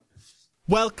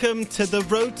Welcome to the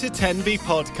Road to Tenby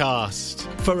podcast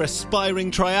for aspiring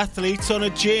triathletes on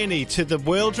a journey to the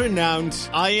world-renowned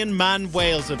Ironman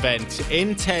Wales event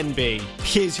in Tenby.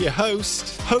 Here's your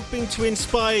host, hoping to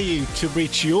inspire you to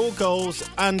reach your goals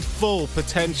and full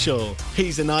potential.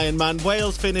 He's an Ironman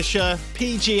Wales finisher,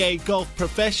 PGA golf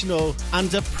professional,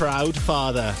 and a proud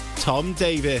father, Tom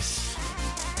Davis.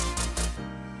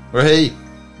 Well, hey,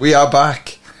 we are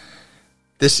back.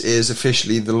 This is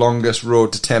officially the longest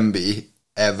road to Tenby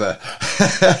ever.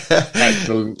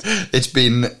 Excellent. It's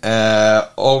been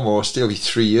it'll be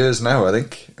 3 years now, I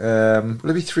think. Will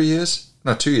it be 3 years?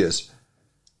 No, 2 years.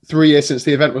 3 years since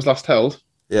the event was last held.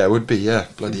 Yeah, it would be, yeah.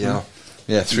 Bloody hell.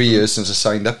 Yeah, 3 years since I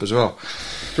signed up as well.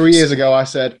 3 years ago, I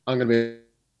said, I'm going to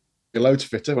be a loads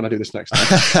fitter when I do this next time.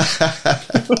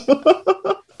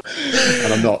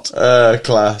 And I'm not.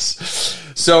 Class.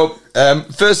 So,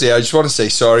 firstly, I just want to say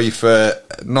sorry for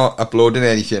not uploading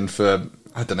anything for,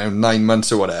 9 months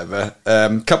or whatever.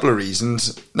 Couple of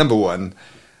reasons. Number one,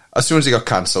 as soon as it got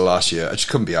cancelled last year, I just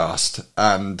couldn't be arsed.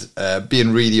 And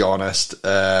being really honest,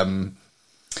 I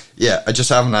just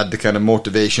haven't had the kind of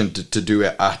motivation to do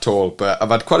it at all. But I've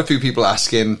had quite a few people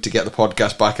asking to get the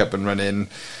podcast back up and running,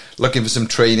 looking for some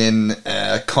training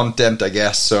content, I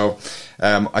guess. So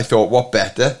I thought, what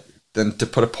better than to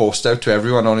put a post out to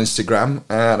everyone on Instagram?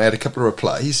 And I had a couple of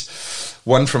replies.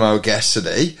 One from our guest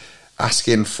today,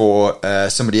 asking for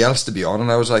somebody else to be on,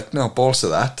 and I was like, no, balls to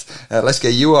that. Let's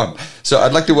get you on. So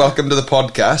I'd like to welcome to the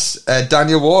podcast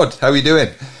Daniel Ward. How are you doing?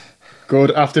 Good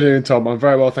afternoon, Tom. I'm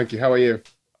very well, thank you. How are you?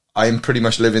 I'm pretty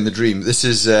much living the dream. This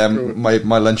is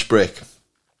my lunch break.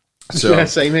 So, yeah,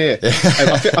 same here.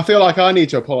 I feel like I need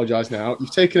to apologise now.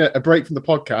 You've taken a break from the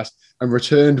podcast and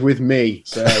returned with me.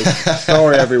 So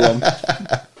sorry, everyone.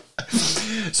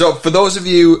 So for those of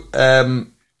you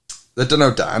that don't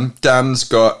know Dan's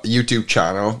got a YouTube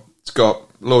channel. It's got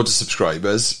loads of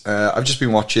subscribers. I've just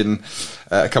been watching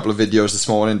a couple of videos this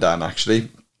morning, Dan, actually.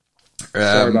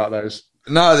 Sorry about those.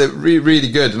 No, they're really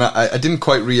good. And I didn't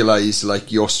quite realise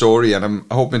your story, and I'm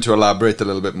hoping to elaborate a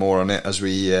little bit more on it as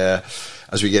we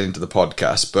get into the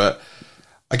podcast. But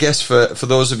I guess for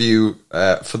those of you,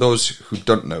 for those who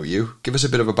don't know you, give us a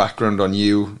bit of a background on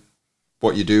you,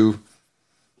 what you do,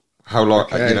 how long,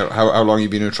 how long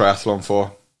you've been in triathlon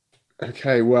for.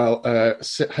 Okay, well,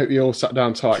 hope you all sat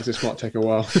down tight because this might take a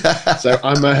while. So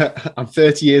I'm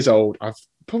 30 years old. I've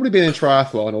probably been in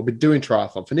triathlon or been doing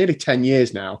triathlon for nearly 10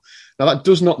 years now. Now, that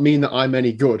does not mean that I'm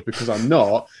any good, because I'm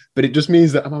not, but it just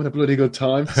means that I'm having a bloody good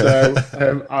time. So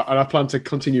I plan to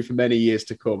continue for many years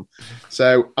to come.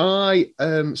 So I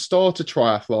started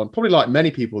triathlon, probably like many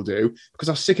people do, because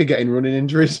I was sick of getting running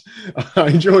injuries. I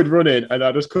enjoyed running, and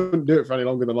I just couldn't do it for any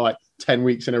longer than 10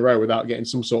 weeks in a row without getting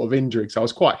some sort of injury. So I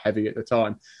was quite heavy at the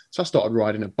time. So I started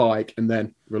riding a bike and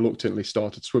then reluctantly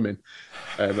started swimming.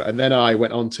 And then I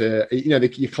went on to,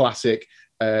 your classic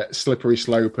slippery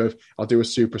slope of I'll do a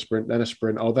super sprint, then a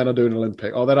sprint, then I'll do an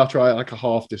Olympic, then I'll try a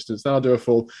half distance, then I'll do a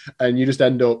full, and you just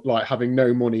end up having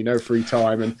no money, no free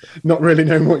time, and not really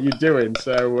knowing what you're doing.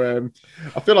 So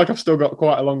I feel like I've still got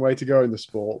quite a long way to go in the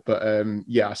sport, but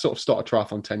I sort of started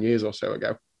triathlon 10 years or so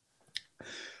ago.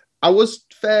 I was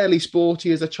fairly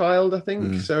sporty as a child, I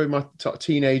think. So in my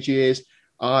teenage years,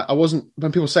 I wasn't,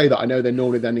 when people say that, I know they're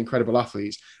normally then incredible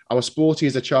athletes. I was sporty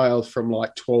as a child from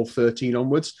 12, 13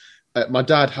 onwards. My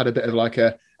dad had a bit of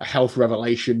a health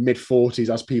revelation, mid-40s,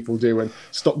 as people do, and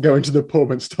stopped going to the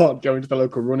pub and started going to the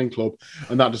local running club.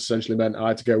 And that just essentially meant I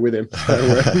had to go with him.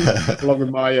 So, along with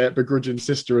my begrudging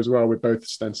sister as well, we both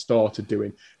then started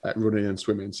doing running and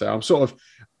swimming. So I'm sort of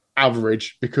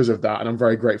average because of that. And I'm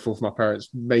very grateful for my parents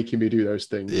making me do those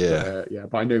things. Yeah. But,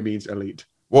 by no means elite.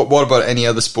 What about any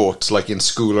other sports, like in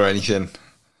school or anything?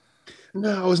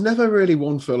 No, I was never really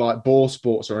one for ball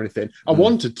sports or anything. I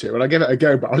wanted to, and I gave it a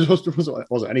go, but I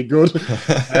wasn't any good.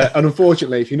 And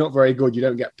unfortunately, if you're not very good, you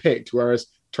don't get picked. Whereas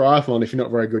triathlon, if you're not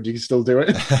very good, you can still do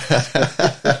it.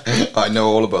 I know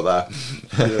all about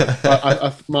that.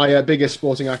 Yeah. My biggest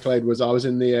sporting accolade was I was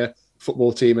in the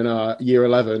football team in our year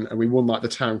 11, and we won the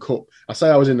town cup. I say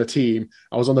I was in the team,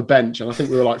 I was on the bench, and I think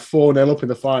we were 4-0 up in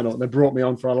the final, and they brought me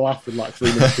on for a laugh with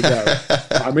 3 minutes to go.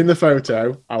 I'm in the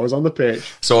photo, I was on the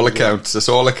pitch. It's all accounts. It's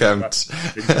all accounts.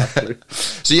 Exactly.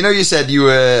 So you said you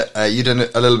were you done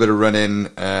a little bit of running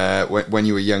when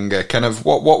you were younger. Kind of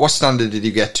what standard did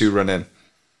you get to running?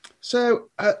 So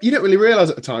you don't really realise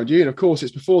at the time, do you? And of course,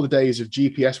 it's before the days of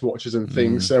GPS watches and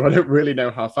things, so I don't really know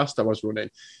how fast I was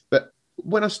running. But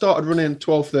when I started running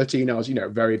 12, 13, I was,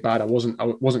 very bad. I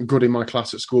wasn't good in my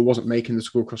class at school, wasn't making the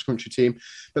school cross country team.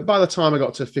 But by the time I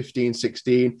got to 15,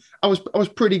 16, I was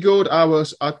pretty good. I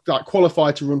got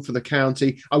qualified to run for the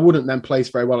county. I wouldn't then place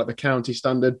very well at the county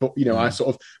standard, but I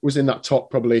sort of was in that top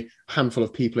probably handful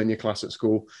of people in your class at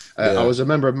school. I was a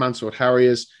member of Mansfield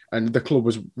Harriers, and the club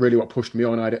was really what pushed me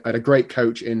on. I had a great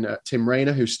coach in Tim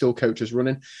Rayner, who still coaches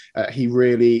running. He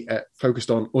really focused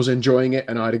on us enjoying it,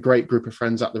 and I had a great group of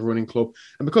friends at the running club.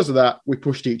 And because of that, we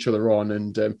pushed each other on.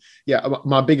 And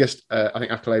my biggest, I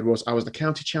think, accolade was I was the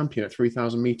county champion at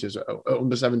 3,000 metres at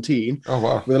under 17. Oh,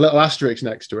 wow. With a little asterisk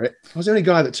next to it. I was the only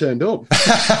guy that turned up.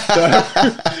 So,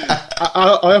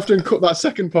 I often cut that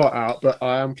second part out, but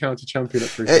I am county champion at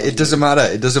 3,000. It doesn't matter.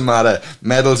 It doesn't matter.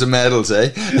 Medals are medals, eh?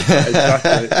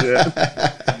 Exactly,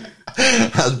 yeah.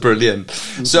 That's brilliant.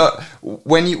 So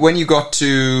when you got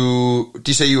to, do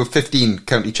you say you were 15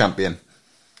 county champion?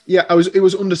 Yeah, it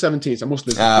was under 17, so I must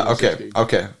have been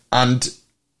okay. And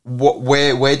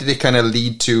where did it kind of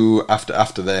lead to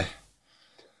after there?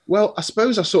 Well, I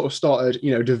suppose I sort of started,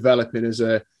 developing as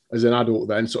an adult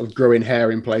then, sort of growing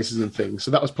hair in places and things.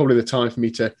 So that was probably the time for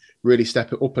me to really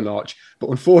step it up a notch.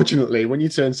 But unfortunately, when you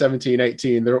turn 17,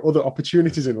 18, there are other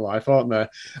opportunities in life, aren't there?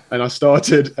 And I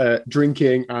started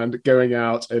drinking and going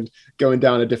out and going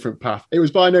down a different path. It was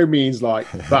by no means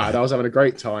like bad. I was having a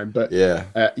great time. But,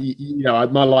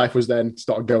 my life was then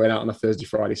started going out on a Thursday,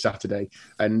 Friday, Saturday.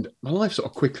 And my life sort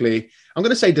of quickly, I'm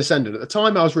going to say descended. At the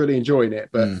time, I was really enjoying it,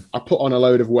 but I put on a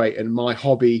load of weight and my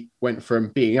hobby went from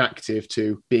being active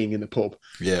to being in the pub.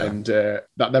 Yeah. And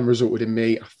that then resulted in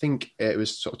me, I think it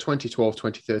was sort of 2012,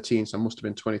 2013, so I must have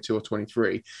been 22 or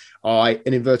 23. I,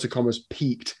 in inverted commas,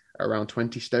 peaked around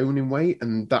 20 stone in weight.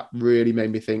 And that really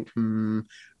made me think,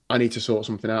 I need to sort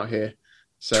something out here.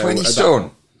 So 20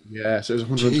 stone? Yeah, so it was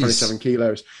 127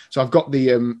 kilos. So I've got the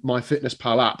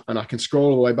MyFitnessPal app, and I can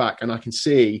scroll all the way back, and I can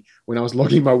see when I was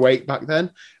logging my weight back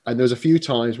then. And there was a few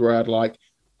times where I'd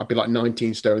be like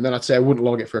 19 stone. Then I'd say I wouldn't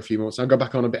log it for a few months. I'd go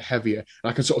back on a bit heavier,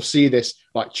 and I can sort of see this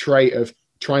like trait of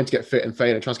trying to get fit and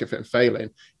failing.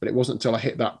 But it wasn't until I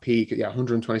hit that peak at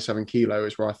 127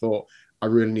 kilos where I thought, I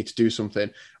really need to do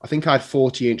something. I think I had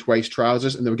 40-inch waist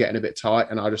trousers and they were getting a bit tight,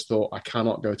 and I just thought, I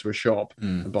cannot go to a shop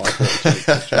and buy 40-inch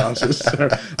waist trousers. So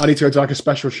I need to go to like a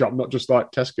special shop, not just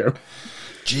like Tesco.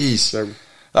 Jeez. So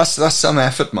that's some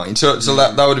effort, mine. So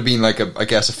that would have been like I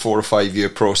guess a 4 or 5 year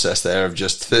process there of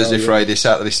just Thursday, Friday,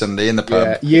 Saturday, Sunday in the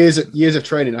pub. Yeah, years of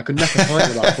training. I could neck a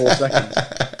pint in about 4 seconds.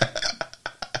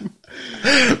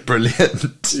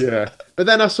 Brilliant. Yeah. But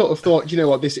then I sort of thought, you know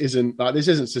what, this isn't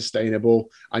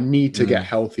sustainable. I need to get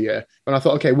healthier. And I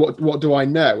thought, okay, what do I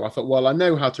know? I thought, well, I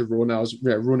know how to run. I was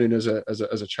running as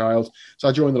a child. So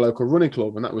I joined the local running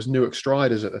club, and that was Newark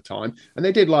Striders at the time. And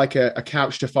they did like a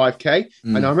couch to 5K.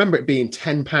 And I remember it being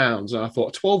 £10. And I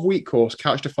thought, 12-week course,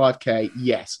 couch to 5K.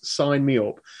 Yes, sign me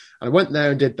up. And I went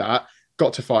there and did that.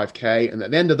 Got to 5K. And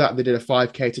at the end of that, they did a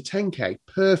 5K to 10K.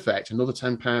 Perfect. Another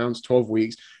 £10, 12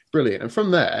 weeks. Brilliant. And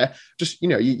from there, just,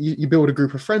 you build a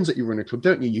group of friends at your running club,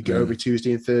 don't you? You go every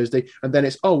Tuesday and Thursday, and then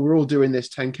it's, we're all doing this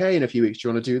 10K in a few weeks. Do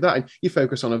you want to do that? And you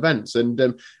focus on events. And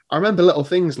I remember little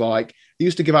things like they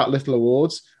used to give out little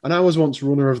awards, and I was once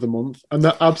runner of the month, and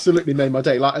that absolutely made my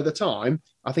day. Like at the time,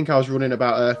 I think I was running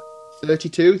about a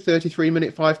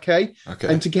 33-minute 5K. Okay.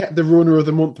 And to get the runner of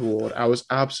the month award, I was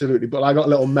absolutely, but I got a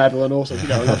little medal and also,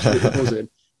 I was absolutely buzzing.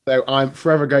 So I'm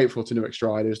forever grateful to Newark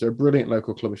Striders. They're a brilliant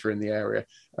local club if you're in the area,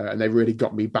 and they really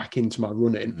got me back into my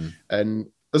running. And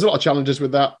there's a lot of challenges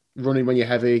with that. Running when you're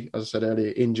heavy, as I said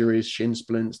earlier, injuries, shin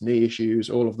splints, knee issues,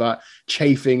 all of that,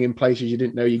 chafing in places you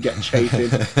didn't know you get chafing.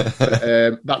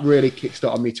 But, that really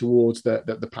kickstarted me towards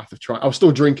the path of trying. I was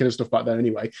still drinking and stuff back then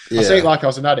anyway. Yeah. I say it like I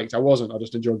was an addict. I wasn't. I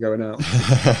just enjoyed going out.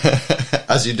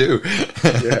 As you do.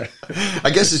 Yeah.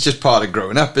 I guess it's just part of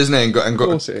growing up, isn't it? Of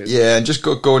course it is. Yeah, and just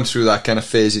going through that kind of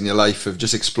phase in your life of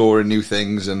just exploring new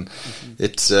things. And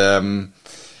it's, I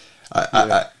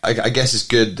guess it's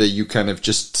good that you kind of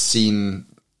just seen,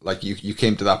 like you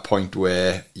came to that point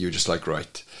where you were just like,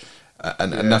 right,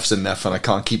 and enough's enough, and I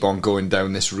can't keep on going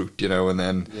down this route, and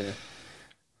then...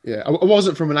 Yeah, I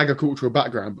wasn't from an agricultural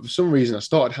background, but for some reason I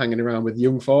started hanging around with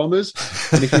young farmers.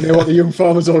 And if you know what the Young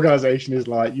Farmers Organisation is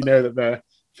like, you know that they're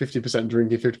 50%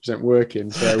 drinking, 50% working.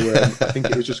 So I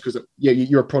think it was just because,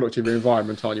 you're a product of your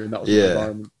environment, aren't you? And that was the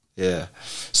environment. Yeah.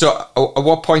 So at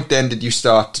what point then did you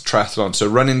start triathlon? So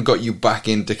running got you back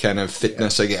into kind of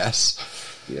fitness, I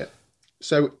guess. Yeah.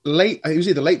 So it was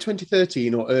either late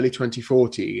 2013 or early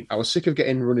 2014. I was sick of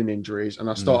getting running injuries, and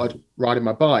I started riding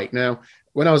my bike. Now,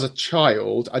 when I was a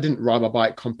child, I didn't ride my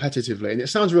bike competitively. And it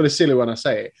sounds really silly when I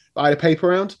say it, but I had a paper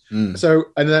round. So,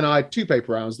 and then I had 2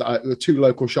 paper rounds the 2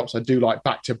 local shops I do like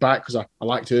back to back because I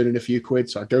liked earning a few quid.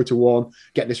 So I go to one,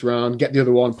 get this round, get the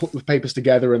other one, put the papers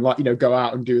together and go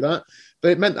out and do that.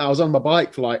 But it meant that I was on my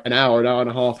bike for like an hour and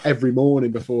a half every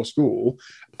morning before school.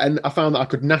 And I found that I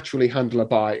could naturally handle a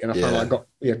bike, and I found that I got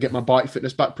get my bike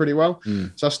fitness back pretty well.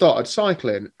 So I started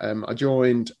cycling. I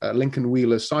joined Lincoln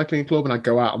Wheelers Cycling Club, and I'd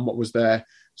go out on what was their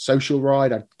social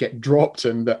ride. I'd get dropped,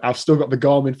 and I've still got the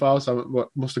Garmin file, so I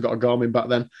must have got a Garmin back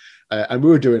then. And we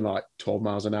were doing like 12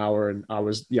 miles an hour, and I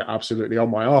was absolutely on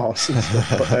my arse.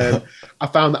 But I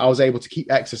found that I was able to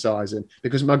keep exercising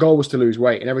because my goal was to lose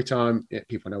weight. And every time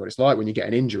people know what it's like when you get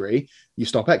an injury, you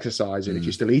stop exercising. If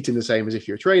you're still eating the same as if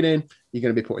you're training, you're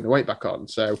going to be putting the weight back on.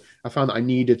 So I found that I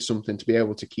needed something to be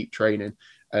able to keep training,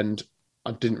 and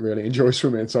I didn't really enjoy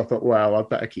swimming. So I thought, well, I'd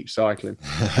better keep cycling.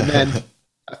 And then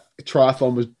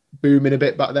triathlon was booming a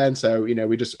bit back then, so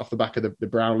we just off the back of the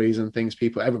Brownlees and things,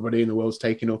 everybody in the world's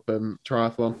taking up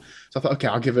triathlon. So I thought, okay,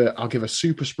 I'll give a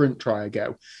super sprint try a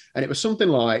go, and it was something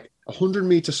like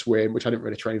 100-meter swim, which I didn't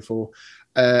really train for,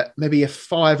 maybe a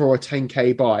 5 or a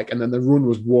 10k bike, and then the run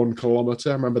was 1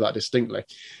 kilometer. I remember that distinctly.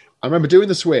 I remember doing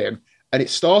the swim, and it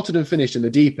started and finished in the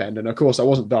deep end, and of course I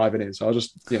wasn't diving in, so I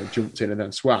just jumped in and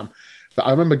then swam. But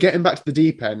I remember getting back to the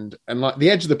deep end, and like the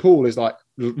edge of the pool is like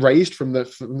raised from the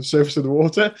surface of the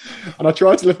water, and I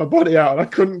tried to lift my body out, and I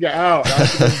couldn't get out. I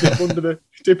had to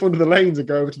dip under the lanes and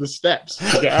go over to the steps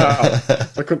to get out.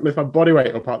 So I couldn't lift my body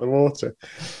weight up out the water.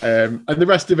 And the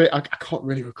rest of it, I can't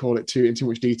really recall it in too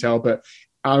much detail, but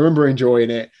I remember enjoying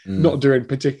it, not doing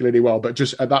particularly well, but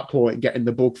just at that point getting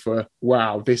the bug for,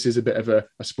 wow, this is a bit of a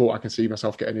sport I can see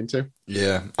myself getting into.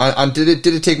 Yeah. And did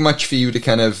it take much for you to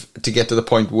get to the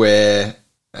point where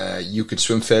you could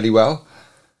swim fairly well?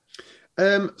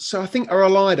 So I think I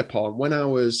relied upon, when I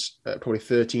was probably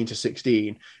 13 to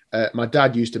 16, my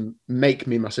dad used to make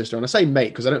me and my sister, and I say make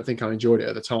because I don't think I enjoyed it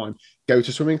at the time, go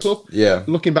to swimming club. Yeah.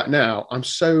 Looking back now, I'm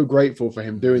so grateful for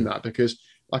him doing that because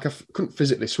like I couldn't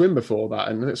physically swim before that,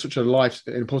 and it's such an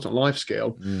important life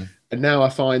skill. And now I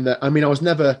find that, I was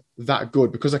never that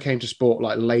good because I came to sport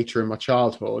like later in my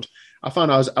childhood. I found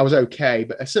I was okay,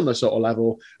 but a similar sort of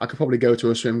level. I could probably go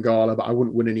to a swim gala, but I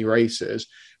wouldn't win any races.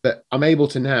 But I'm able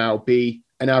to now be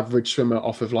an average swimmer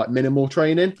off of like minimal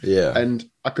training. Yeah. And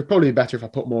I could probably be better if I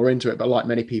put more into it. But like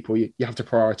many people, you have to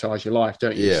prioritize your life,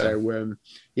 don't you? Yeah. So,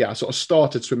 I sort of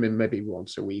started swimming maybe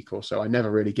once a week or so. I never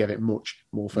really gave it much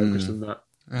more focus than that.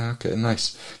 Okay,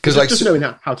 nice. Because just knowing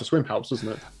how to swim helps, doesn't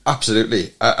it?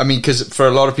 Absolutely. Because for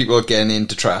a lot of people getting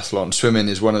into triathlon, swimming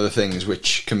is one of the things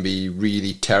which can be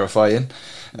really terrifying.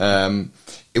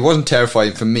 It wasn't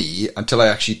terrifying for me until I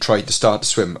actually tried to start to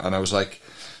swim, and I was like,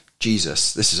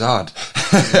 Jesus, this is hard.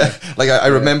 I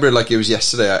remember it like it was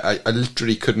yesterday. I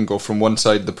literally couldn't go from one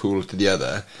side of the pool to the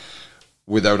other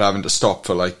without having to stop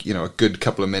for a good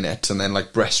couple of minutes, and then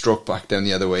breaststroke back down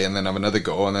the other way, and then have another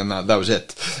go, and then that was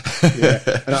it. Yeah,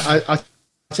 and I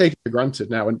take it for granted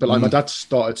now. But my dad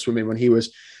started swimming when he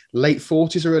was late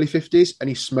 40s or early 50s, and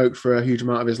he smoked for a huge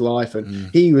amount of his life,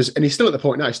 and he's still at the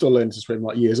point now, he's still learning to swim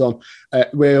years on,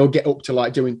 where he'll get up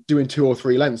to doing 2 or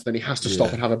 3 lengths, then he has to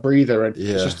stop and have a breather, and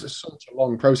it's just such a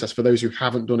long process for those who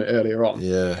haven't done it earlier on.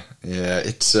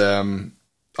 It's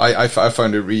I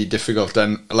found it really difficult,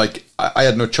 and I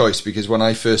had no choice because when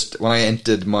I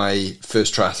entered my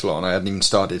first triathlon, I hadn't even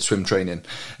started swim training.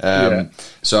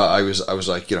 So I was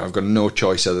like, I've got no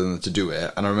choice other than to do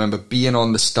it. And I remember being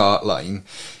on the start line.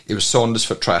 It was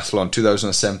Saundersfoot Triathlon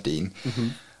 2017,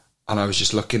 and I was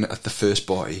just looking at the first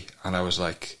boy, and I was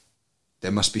like,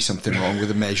 there must be something wrong with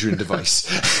the measuring device.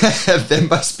 There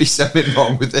must be something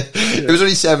wrong with it. Yeah. It was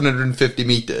only 750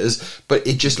 meters, but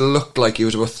it just looked like it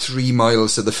was about 3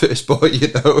 miles to the first boy,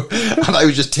 and I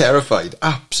was just terrified,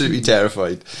 absolutely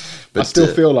terrified. But I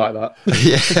still feel like that.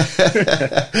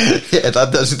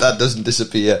 That doesn't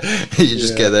disappear. You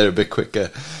just get there a bit quicker.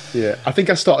 Yeah, I think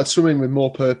I started swimming with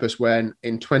more purpose when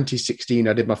in 2016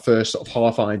 I did my first sort of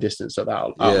half iron distance at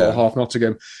that half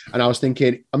Nottingham, and I was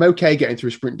thinking I'm okay getting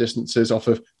through sprint distances off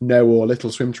of no or little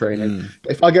swim training.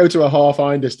 But if I go to a half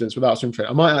iron distance without swim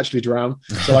training, I might actually drown.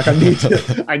 So I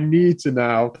need to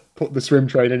now put the swim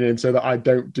training in so that I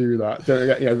don't do that.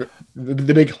 Don't get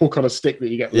the big hook on a stick that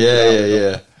you get.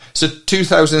 Yeah. So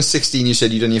 2016, you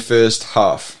said you'd done your first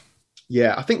half.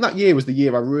 Yeah, I think that year was the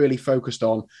year I really focused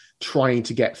on trying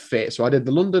to get fit. So I did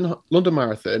the London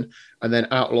Marathon and then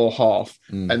Outlaw Half.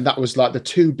 And that was like the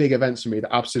two big events for me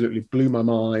that absolutely blew my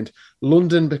mind.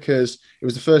 London, because it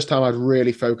was the first time I'd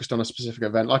really focused on a specific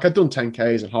event. Like I'd done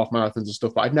 10Ks and half marathons and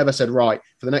stuff, but I'd never said, right,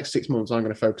 for the next 6 months, I'm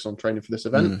going to focus on training for this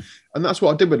event. And that's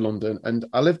what I did with London. And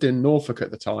I lived in Norfolk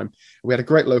at the time. We had a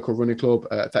great local running club,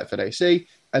 Thetford AC.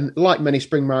 And like many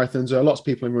spring marathons, there are lots of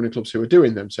people in running clubs who were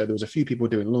doing them. So there was a few people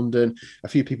doing London, a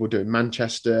few people doing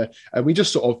Manchester. And we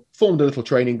just sort of formed a little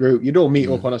training group. You'd all meet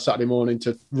up on a Saturday morning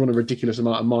to run a ridiculous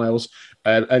amount of miles.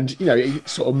 And you know, it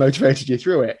sort of motivated you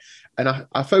through it. And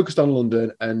I focused on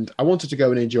London and I wanted to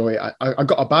go and enjoy it. I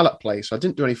got a ballot place, so I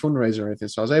didn't do any fundraising or anything.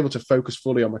 So I was able to focus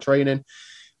fully on my training.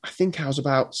 I think I was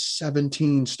about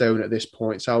 17 stone at this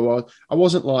point. So I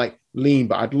wasn't like lean,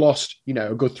 but I'd lost, you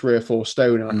know, a good 3 or 4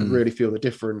 stone and I could really feel the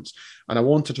difference. And I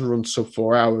wanted to run sub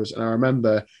 4 hours. And I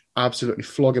remember absolutely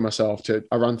flogging myself to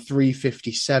around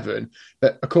 3:57.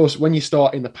 But of course, when you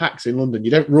start in the packs in London,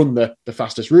 you don't run the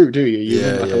fastest route, do you? You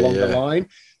run like a longer line.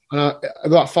 And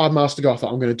about 5 miles to go, I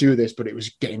thought I'm going to do this, but it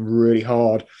was getting really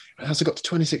hard. And as I got to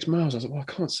 26 miles, I was like, well,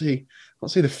 I can't see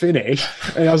the finish.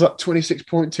 And I was like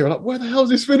 26.2. I'm like, where the hell is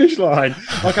this finish line?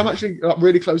 Like I'm actually like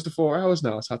really close to 4 hours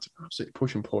now. So I had to absolutely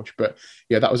push and push. But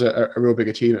yeah, that was a real big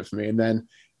achievement for me. And then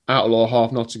Outlaw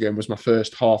Half Nottingham was my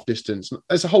first half distance.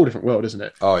 It's a whole different world, isn't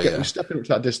it? Oh, yeah. Stepping up to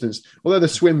that distance, although the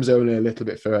swim's only a little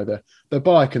bit further, the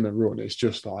bike and the run is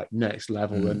just like next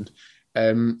level. And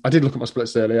I did look at my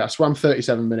splits earlier. I swam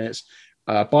 37 minutes,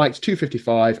 biked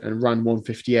 2:55 and ran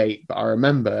 1:58. But I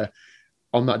remember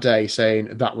on that day saying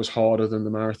that was harder than the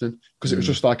marathon because it was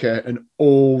just like an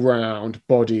all-round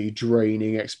body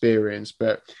draining experience.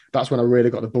 But that's when I really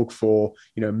got the bug for,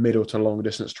 you know, middle to long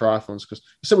distance triathlons because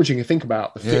there's so much you can think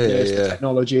about, the fitness, the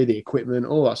technology, the equipment,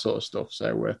 all that sort of stuff.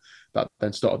 So that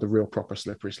then started the real proper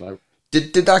slippery slope.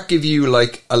 Did that give you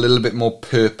like a little bit more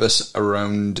purpose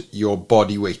around your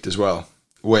body weight as well?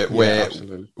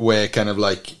 Where kind of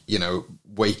like, you know,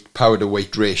 power to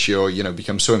weight ratio, you know,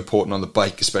 becomes so important on the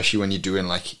bike, especially when you're doing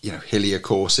like, you know, hillier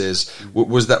courses.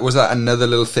 Was that another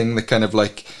little thing that kind of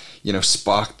like, you know,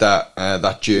 sparked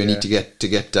that journey to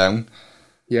get down?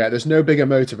 Yeah, there's no bigger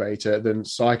motivator than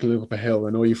cycling up a hill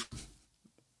and all your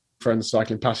friends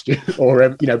cycling past you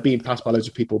or you know, being passed by loads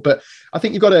of people. But I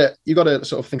think you've got to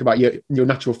sort of think about your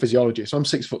natural physiology. So I'm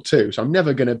 6'2", so I'm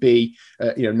never going to be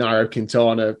you know, Nairo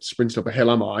Quintana sprinting up a hill,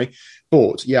 am I?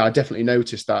 But yeah, I definitely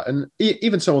noticed that. And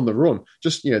even so on the run,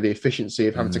 just, you know, the efficiency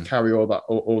of having to carry all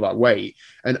that weight.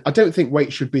 And I don't think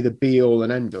weight should be the be all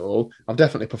and end all. I've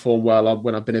definitely performed well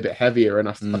when I've been a bit heavier. And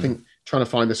I think trying to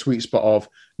find the sweet spot of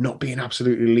not being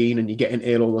absolutely lean and you're getting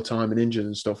ill all the time and injured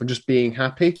and stuff and just being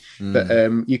happy. But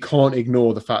you can't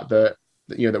ignore the fact that,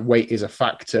 you know, that weight is a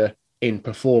factor in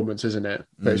performance, isn't it?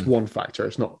 But it's one factor.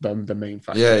 It's not the main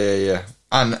factor. Yeah.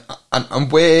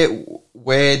 And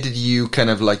where did you kind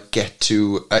of like get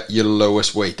to at your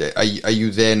lowest weight? Are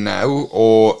you there now,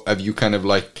 or have you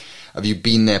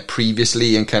been there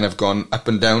previously and kind of gone up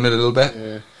and down a little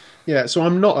bit? Yeah. So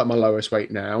I'm not at my lowest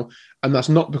weight now, and that's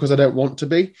not because I don't want to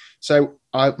be. So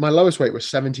my lowest weight was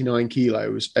 79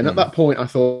 kilos, and at that point I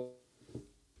thought,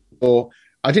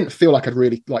 I didn't feel like I'd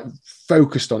really like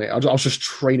focused on it. I was just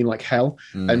training like hell.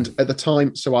 And at the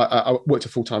time, so I worked a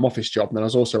full-time office job, and then I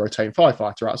was also a rotating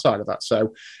firefighter outside of that.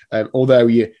 So although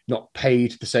you're not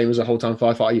paid the same as a whole-time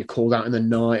firefighter, you're called out in the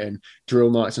night and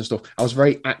drill nights and stuff. I was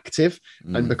very active.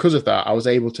 And because of that, I was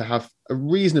able to have a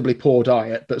reasonably poor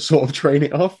diet, but sort of train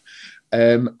it off.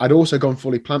 I'd also gone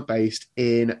fully plant-based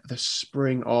in the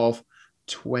spring of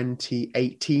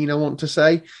 2018, I want to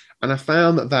say. And I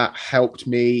found that helped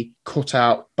me cut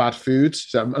out bad foods.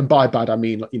 So, and by bad, I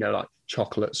mean, you know, like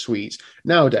chocolate, sweets.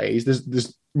 Nowadays,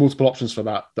 there's multiple options for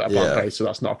that are plant-based, so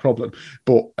that's not a problem.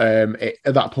 But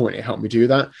at that point, it helped me do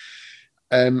that.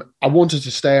 I wanted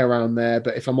to stay around there,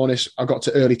 but if I'm honest, I got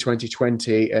to early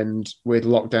 2020 and with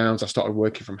lockdowns, I started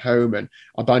working from home, and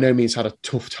I by no means had a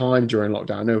tough time during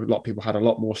lockdown. I know a lot of people had a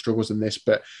lot more struggles than this,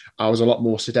 but I was a lot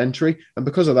more sedentary. And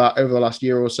because of that, over the last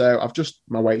year or so,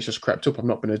 my weight's just crept up. I've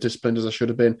not been as disciplined as I should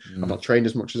have been. I've not trained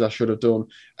as much as I should have done.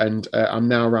 And I'm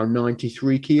now around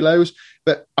 93 kilos.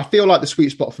 But I feel like the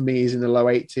sweet spot for me is in the low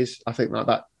 80s. I think like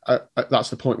that.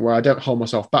 That's the point where I don't hold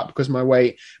myself back because of my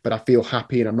weight, but I feel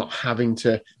happy and I'm not having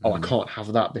to, I can't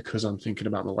have that because I'm thinking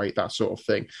about my weight, that sort of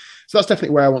thing. So that's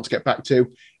definitely where I want to get back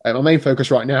to. My main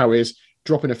focus right now is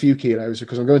dropping a few kilos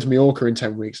because I'm going to Mallorca in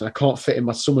 10 weeks and I can't fit in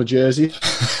my summer jersey.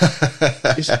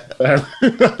 And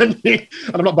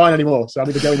I'm not buying any more, so I'm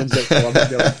either going on zip or I'm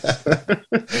not going.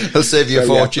 He'll save you a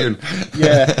fortune.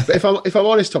 But if I'm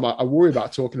honest, Tom, I worry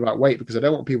about talking about weight because I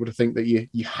don't want people to think that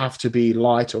you have to be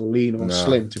light or lean or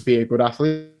slim to be a good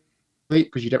athlete.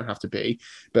 because you don't have to be.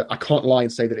 But I can't lie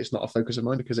and say that it's not a focus of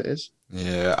mine, because it is.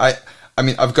 Yeah, I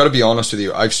mean, I've got to be honest with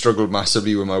you. I've struggled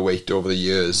massively with my weight over the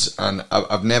years, and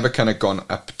I've never kind of gone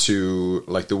up to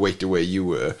like the weight the way you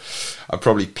were. I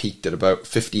probably peaked at about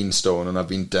 15 stone, and I've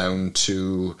been down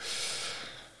to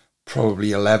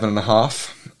probably 11 and a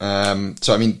half.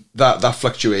 So I mean, that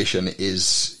fluctuation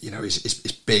is, you know,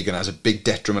 is big and has a big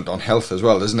detriment on health as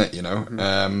well, doesn't it? You know,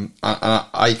 and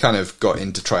I kind of got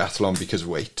into triathlon because of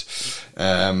weight.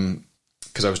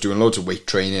 Because I was doing loads of weight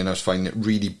training, I was finding it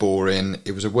really boring.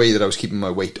 It was a way that I was keeping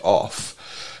my weight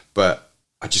off, but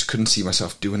I just couldn't see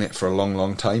myself doing it for a long,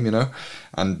 long time, you know.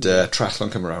 And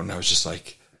triathlon came around, and I was just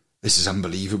like, this is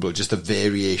unbelievable. Just the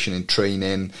variation in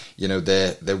training, you know.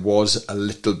 There was a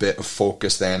little bit of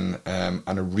focus then,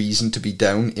 and a reason to be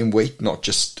down in weight, not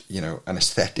just, you know, an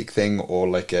aesthetic thing or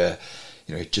like a,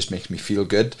 you know, it just makes me feel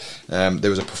good. There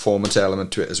was a performance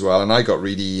element to it as well, and I got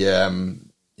really.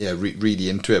 Really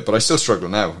into it, but I still struggle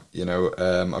now. You know,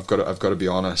 I've got to be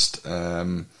honest,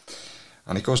 and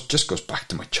it just goes back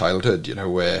to my childhood. You know,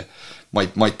 where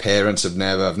my parents I've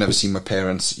never seen my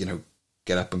parents, you know,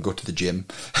 get up and go to the gym.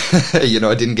 You know,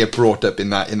 I didn't get brought up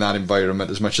in that environment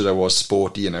as much as I was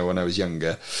sporty, you know, when I was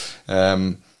younger.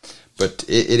 But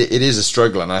it is a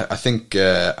struggle, and I think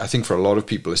for a lot of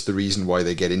people, it's the reason why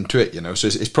they get into it. You know, so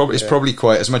it's probably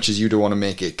quite, as much as you don't want to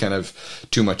make it kind of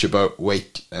too much about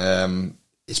weight.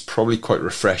 It's probably quite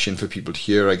refreshing for people to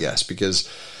hear, I guess, because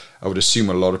I would assume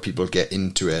a lot of people get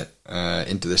into it,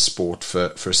 into this sport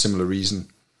for a similar reason.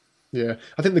 Yeah,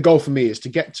 I think the goal for me is to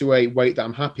get to a weight that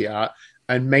I'm happy at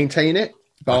and maintain it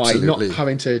by not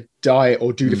having to diet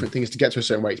or do different things to get to a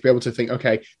certain weight, to be able to think,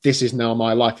 okay, this is now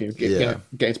my life, you know,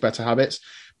 get into better habits.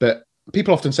 But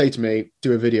people often say to me,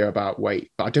 do a video about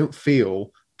weight, but I don't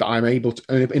feel that I'm able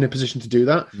to, in a position to do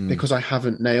that, because I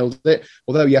haven't nailed it.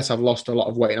 Although, yes, I've lost a lot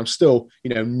of weight and I'm still,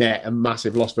 you know, net a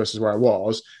massive loss versus where I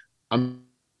was. I'm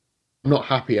not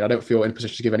happy, and I don't feel in a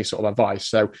position to give any sort of advice.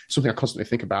 So something I constantly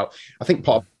think about. I think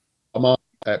part of my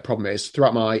problem is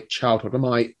throughout my childhood, when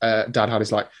my dad had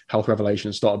his like health revelation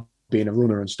and started being a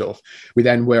runner and stuff, we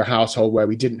then were a household where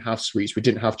we didn't have sweets, we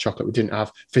didn't have chocolate, we didn't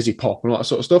have fizzy pop and all that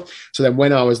sort of stuff. So then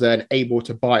when I was then able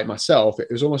to buy it myself, it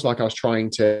was almost like I was trying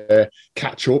to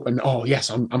catch up and, oh yes,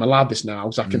 I'm allowed this now,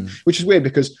 so I can, which is weird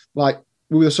because like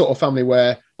we were the sort of family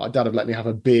where like dad would let me have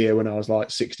a beer when I was like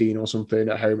 16 or something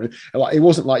at home, and like it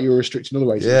wasn't like you were restricted in other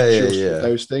ways.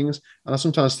 Those things. And I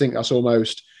sometimes think that's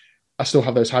almost, I still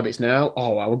have those habits now.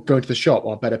 Oh, I will go to the shop,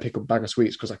 I better pick up a bag of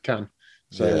sweets because I can.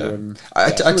 So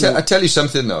I tell you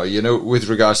something though, you know, with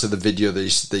regards to the video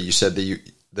that you said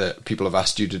that people have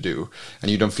asked you to do, and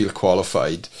you don't feel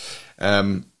qualified.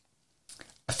 I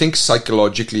think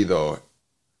psychologically though,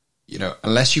 you know,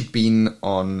 unless you've been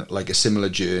on like a similar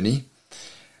journey,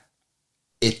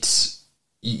 it's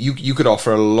you could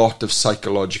offer a lot of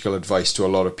psychological advice to a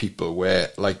lot of people, where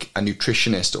like a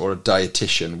nutritionist or a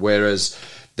dietitian, whereas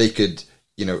they could,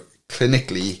 you know,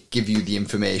 clinically give you the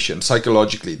information.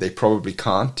 Psychologically, they probably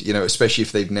can't, you know, especially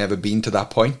if they've never been to that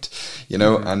point, you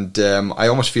know. And I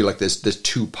almost feel like there's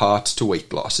two parts to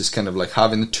weight loss. It's kind of like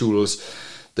having the tools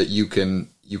that you can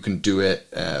do it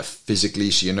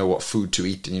physically, so you know what food to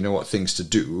eat and you know what things to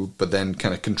do, but then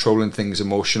kind of controlling things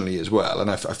emotionally as well. And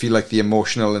I feel like the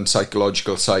emotional and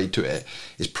psychological side to it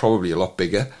is probably a lot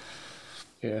bigger.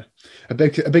 Yeah, a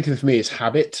big thing for me is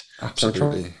habit.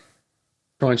 Absolutely. So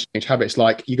trying to change habits,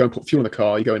 like you go and put fuel in the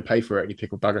car, you go and pay for it, and you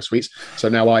pick up a bag of sweets. So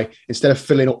now instead of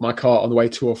filling up my car on the way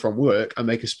to or from work, I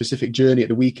make a specific journey at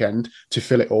the weekend to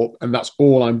fill it up, and that's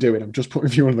all I'm doing. I'm just putting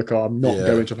fuel in the car. I'm not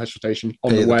going to a petrol station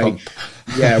on the way.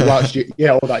 Whilst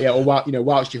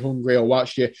whilst you're hungry, or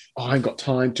whilst I ain't got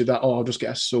time to that. Oh, I'll just get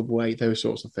a Subway. Those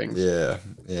sorts of things. Yeah,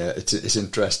 it's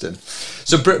interesting.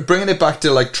 So bringing it back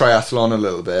to like triathlon a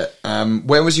little bit.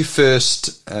 When was your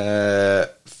first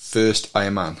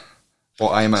Ironman? Or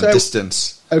Ironman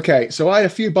distance? Okay, so I had a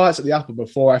few bites at the apple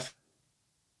before I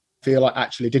feel I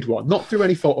actually did one, not through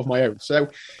any fault of my own. So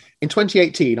in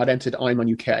 2018, I'd entered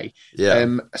Ironman UK.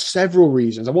 Yeah. Several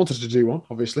reasons. I wanted to do one,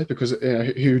 obviously, because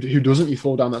who doesn't? You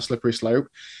fall down that slippery slope.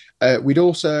 We'd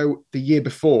also, the year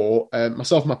before,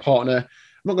 myself and my partner, I'm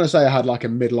not going to say I had like a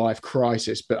midlife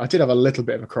crisis, but I did have a little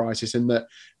bit of a crisis in that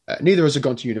neither of us had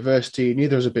gone to university,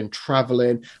 neither of us had been traveling,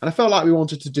 and I felt like we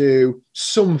wanted to do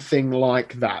something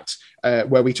like that,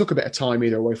 where we took a bit of time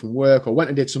either away from work or went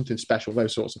and did something special,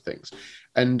 those sorts of things.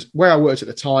 And where I worked at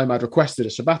the time, I'd requested a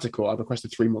sabbatical. I'd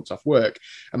requested 3 months off work.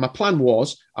 And my plan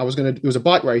was, there was a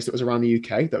bike race that was around the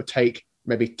UK that would take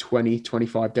maybe 20,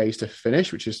 25 days to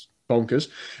finish, which is bonkers.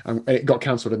 And it got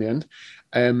cancelled in the end.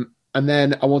 And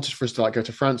then I wanted for us to like go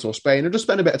to France or Spain and just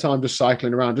spend a bit of time just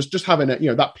cycling around, just having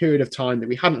a, that period of time that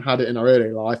we hadn't had it in our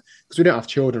early life because we don't have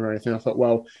children or anything. I thought,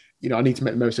 well, I need to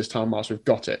make the most of this time whilst we've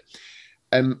got it.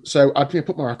 So I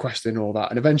put my request in, all that,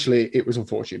 and eventually it was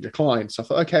unfortunately declined. So I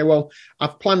thought, okay, well,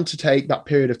 I've planned to take that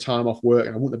period of time off work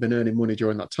and I wouldn't have been earning money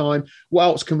during that time. What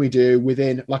else can we do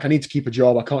within, like, I need to keep a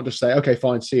job. I can't just say, okay,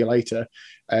 fine, see you later.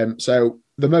 So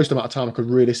the most amount of time I could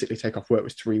realistically take off work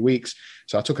was 3 weeks.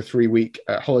 So I took a 3-week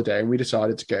holiday and we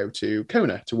decided to go to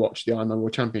Kona to watch the Ironman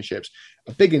World Championships.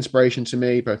 A big inspiration to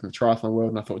me, both in the triathlon world.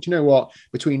 And I thought, you know what,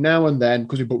 between now and then,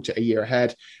 because we booked it a year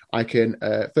ahead, I can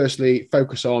firstly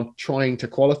focus on trying to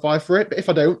qualify for it. But if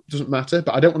I don't, it doesn't matter.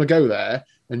 But I don't want to go there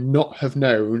and not have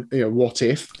known, what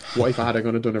if I had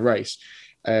gone and done a race.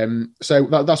 So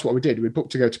that's what we did. We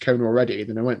booked to go to Kona already.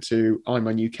 Then I went to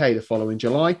Ironman UK the following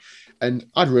July, and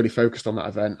I'd really focused on that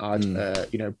event.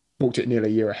 I'd booked it nearly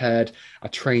a year ahead. I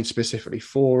trained specifically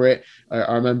for it.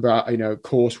 I remember,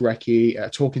 course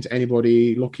recce, talking to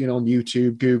anybody, looking on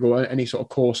YouTube, Google, any sort of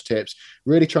course tips,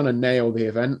 really trying to nail the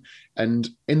event. And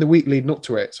in the week leading up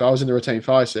to it, so I was in the retained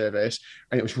fire service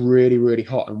and it was really, really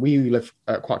hot. And we live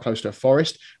quite close to a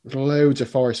forest with loads of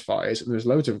forest fires, and there's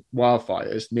loads of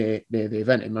wildfires near the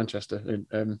event in Manchester.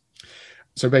 And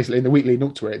so basically in the week leading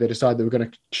up to it, they decided they were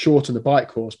going to shorten the bike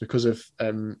course because of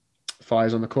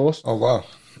fires on the course. Oh, wow.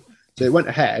 So it went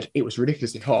ahead. It was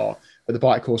ridiculously hot, but the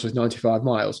bike course was 95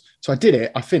 miles. So I did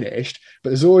it. I finished.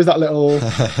 But there's always that little,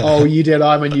 oh, you did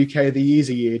Ironman UK the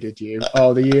easy year, did you?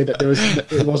 Oh, the year that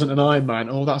it wasn't an Ironman.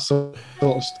 Oh, that sort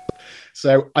of stuff.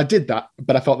 So I did that,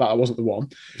 but I felt that I wasn't the one.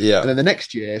 Yeah. And then the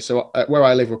next year, so where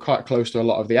I live, we're quite close to a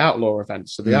lot of the outlaw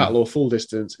events. So the outlaw full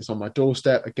distance is on my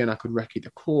doorstep. Again, I could recce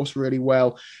the course really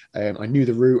well. I knew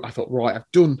the route. I thought, right,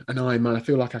 I've done an Ironman. I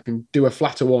feel like I can do a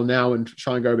flatter one now and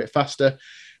try and go a bit faster.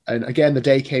 And again, the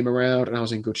day came around and I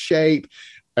was in good shape.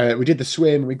 We did the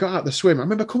swim. We got out the swim. I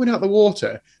remember coming out the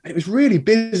water and it was really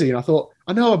busy. And I thought,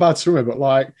 I know I'm a bad swimmer, but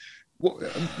like, what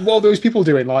are those people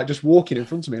doing? Like just walking in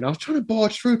front of me. And I was trying to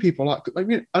barge through people.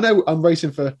 I know I'm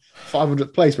racing for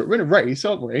 500th place, but we're in a race,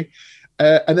 aren't we?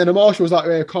 And then a marshal was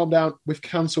like, calm down. We've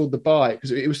cancelled the bike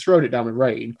because it was throwing it down with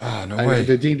rain. Oh, no way.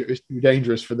 They deemed it was too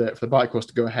dangerous for the bike course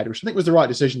to go ahead, which I think was the right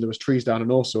decision. There was trees down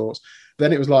and all sorts.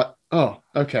 Then it was like, oh,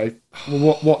 okay.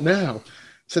 Well, what now?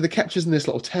 So they kept us in this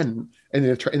little tent, in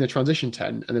the transition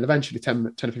tent, and then eventually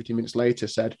 10 or 15 minutes later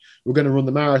said, we're going to run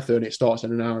the marathon. It starts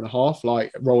in an hour and a half,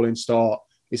 like rolling start.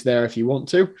 It's there if you want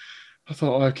to. I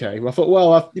thought, okay.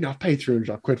 Well, I've paid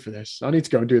 300 quid for this. I need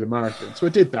to go and do the marathon. So I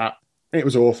did that. It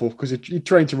was awful because you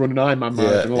trained to run an Ironman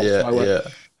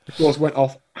marathon. The course went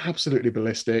off absolutely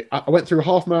ballistic. I went through a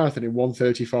half marathon in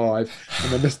 1:35,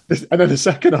 and then the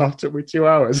second half took me 2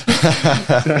 hours.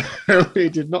 So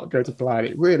it did not go to plan.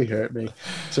 It really hurt me.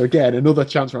 So again, another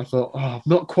chance where I thought, I've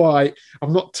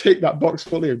not ticked that box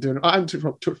fully of doing it. I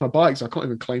haven't took my bike, so I can't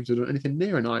even claim to have done anything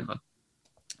near an Ironman.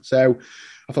 So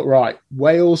I thought, right,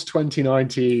 Wales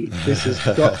 2019, this has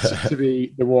got to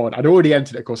be the one. I'd already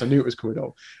entered it, of course. I knew it was coming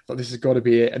up. I thought, this has got to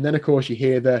be it. And then, of course, you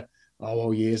hear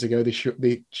years ago,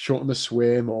 they shortened the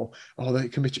swim, or, they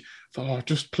can be...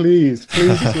 just please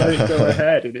just let it go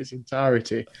ahead in its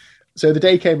entirety. So the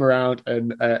day came around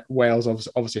and Wales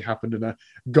obviously happened, and I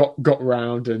got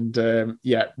round and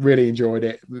really enjoyed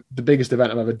it. The biggest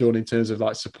event I've ever done in terms of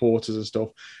like supporters and stuff,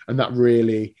 and that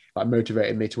really like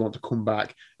motivated me to want to come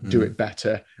back, do it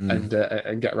better, and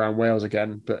get around Wales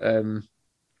again. But I'm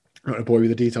not going to bore you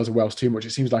with the details of Wales too much.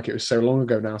 It seems like it was so long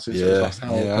ago now since it was last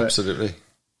held. Yeah, absolutely.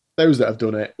 Those that have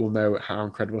done it will know how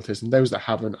incredible it is, and those that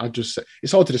haven't,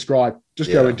 it's hard to describe.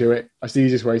 Just go and do it. That's the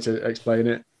easiest way to explain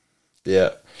it.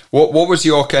 Yeah. What was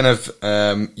your kind of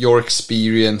your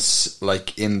experience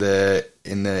like in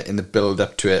the build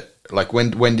up to it? Like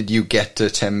when did you get to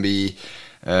Tenby?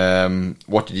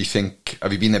 What did you think?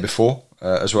 Have you been there before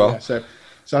as well? Yeah,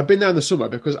 so I've been there in the summer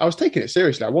because I was taking it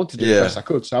seriously. I wanted to do the best I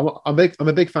could. So I'm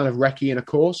a big fan of recce in a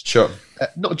course. Sure.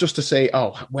 Not just to say,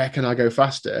 where can I go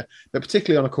faster? But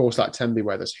particularly on a course like Tenby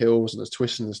where there's hills and there's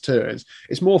twists and there's turns,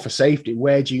 it's more for safety.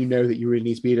 Where do you know that you really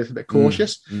need to be a little bit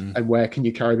cautious? And where can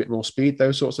you carry a bit more speed?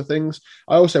 Those sorts of things.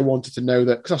 I also wanted to know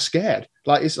that, because I was scared.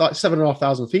 Like, it's like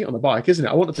 7,500 feet on the bike, isn't it?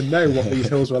 I wanted to know what these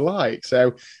hills were like.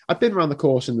 So I've been around the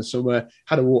course in the summer,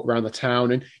 had a walk around the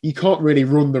town, and you can't really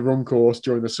run the run course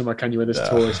during the summer, can you, in this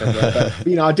tourist area?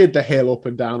 But, I did the hill up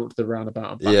and down up to the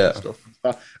roundabout and back and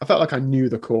stuff. I felt like I knew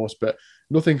the course, but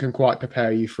nothing can quite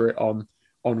prepare you for it on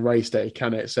race day,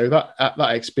 can it? So that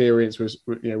experience was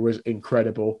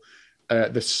incredible.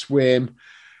 The swim,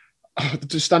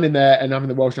 just standing there and having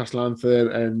the Welsh national anthem,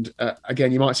 and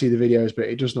again, you might see the videos, but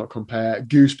it does not compare.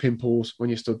 Goose pimples when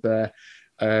you stood there.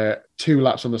 2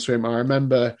 laps on the swim. I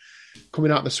remember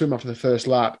coming out the swim after the first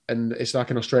lap, and it's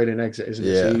like an Australian exit, isn't it?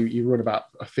 Yeah. So you run about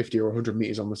 50 or 100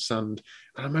 meters on the sand.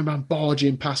 And I remember I'm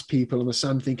barging past people on the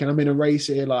sand thinking, I'm in a race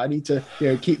here. Like, I need to,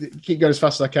 keep going as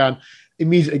fast as I can.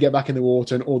 Immediately get back in the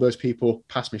water, and all those people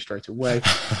pass me straight away.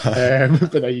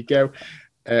 But there you go.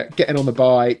 Getting on the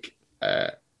bike,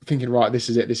 thinking, right, this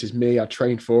is it. This is me. I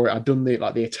trained for it. I'd done the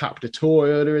Étape de Tour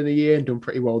earlier in the year and done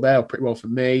pretty well there, pretty well for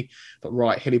me. But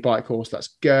right, hilly bike course, let's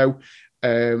go.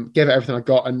 Gave it everything I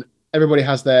got, and everybody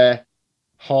has their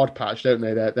hard patch, don't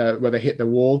they? Where they hit the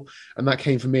wall, and that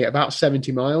came for me at about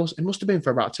 70 miles. It must have been for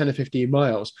about 10 or 15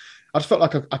 miles. I just felt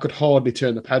like I could hardly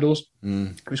turn the pedals.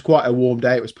 It was quite a warm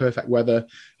day. It was perfect weather.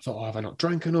 I thought, have I not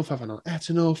drank enough? Have I not ate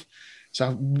enough? So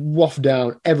I waffed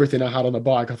down everything I had on the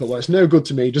bike. I thought, well, it's no good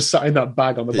to me just sat in that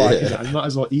bag on the bike. I might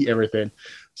as well eat everything.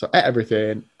 So I ate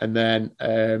everything, and then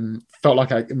felt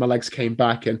like my legs came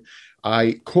back, and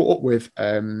I caught up with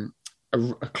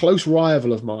a close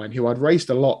rival of mine who I'd raced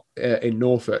a lot in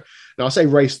Norfolk. Now, I say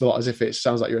raced a lot as if it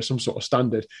sounds like you're at some sort of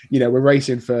standard. We're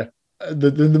racing for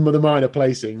the minor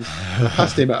placings. I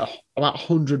passed him at about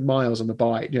 100 miles on the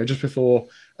bike, just before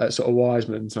sort of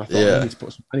Wiseman's. And I thought,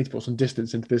 I need to put some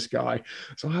distance into this guy.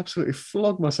 So I absolutely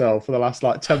flogged myself for the last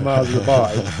 10 miles of the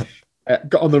bike.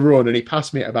 Got on the run, and he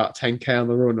passed me at about 10k on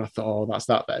the run. And I thought, oh, that's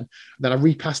that then. And then I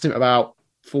repassed him at about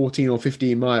 14 or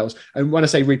 15 miles. And when I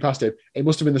say repassed him, it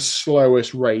must have been the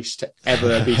slowest race to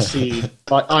ever be seen.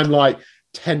 I'm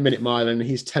 10-minute mile and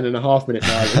he's 10.5-minute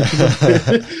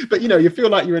mile. But you feel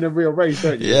like you're in a real race,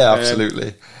 don't you? Yeah,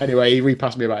 absolutely. Anyway, he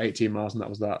repassed me about 18 miles, and that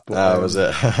was that. But, that was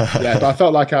it. Yeah, but I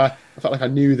felt like I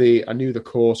knew the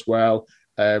course well.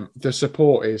 The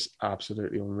support is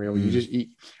absolutely unreal.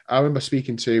 I remember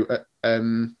speaking to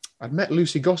I'd met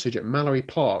Lucy Gossage at Mallory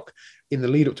Park in the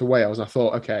lead up to Wales, and I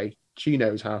thought, okay, she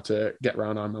knows how to get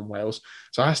around Ironman Wales.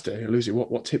 So I asked her, Lucy,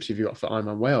 what tips have you got for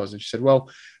Ironman Wales? And she said, well,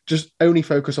 just only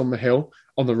focus on the hill,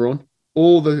 on the run.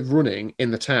 All the running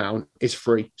in the town is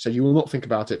free. So you will not think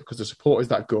about it because the support is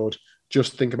that good.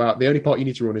 Just think about the only part you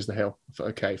need to run is the hill. I thought,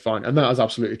 okay, fine. And that was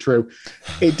absolutely true.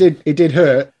 It did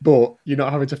hurt, but you're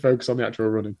not having to focus on the actual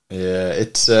running. Yeah,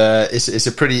 it's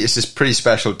a pretty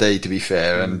special day, to be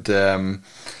fair. And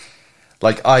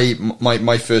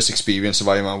my first experience of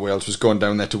Ironman Wales was going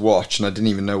down there to watch, and I didn't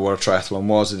even know what a triathlon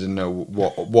was. I didn't know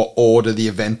what order the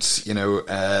events,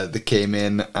 that came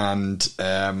in, and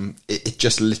it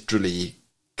just literally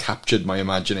captured my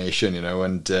imagination,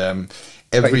 and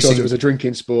every single, it was a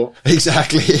drinking sport.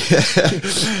 Exactly.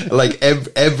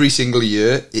 every single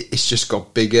year, it's just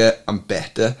got bigger and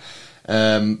better.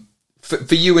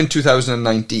 For you in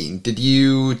 2019, did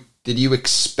you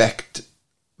expect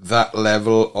that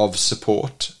level of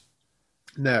support?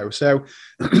 No. So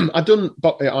I'd done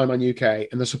Ironman UK,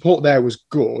 and the support there was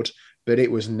good, but it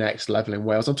was next level in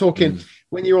Wales. I'm talking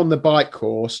when you're on the bike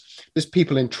course, there's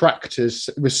people in tractors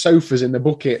with sofas in the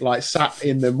bucket, sat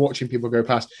in them watching people go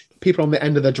past. People on the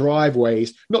end of the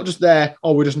driveways, not just there,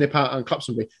 we'll just nip out and clap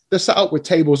somebody. They're sat up with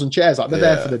tables and chairs, they're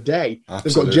there for the day. Absolutely.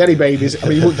 They've got jelly babies. I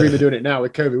mean, you wouldn't dream of doing it now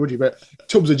with COVID, would you? But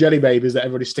tubs of jelly babies that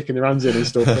everybody's sticking their hands in and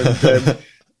stuff. And,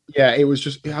 yeah, it was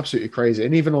just absolutely crazy.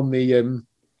 And even on the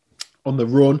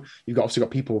run, you've obviously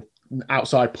got people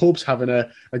outside pubs having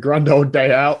a grand old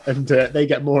day out, and they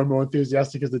get more and more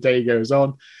enthusiastic as the day goes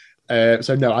on.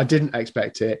 So no, I didn't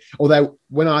expect it. Although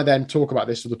when I then talk about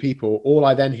this to the people, all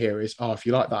I then hear is, if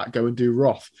you like that, go and do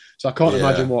Roth. So I can't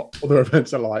imagine what other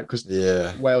events are like, because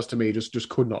Wales to me just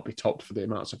could not be topped for the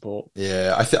amount of support.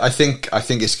 Yeah, I think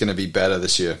it's going to be better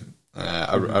this year.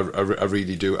 I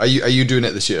really do. Are you doing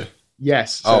it this year?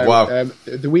 Yes. So, wow.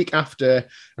 The week after,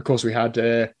 of course, we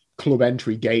had club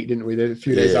entry gate, didn't we? A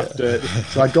few days after.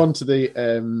 So I'd gone to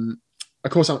the...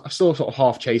 of course, I'm still sort of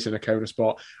half chasing a Kona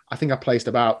spot. I think I placed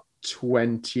about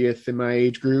 20th in my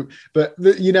age group, but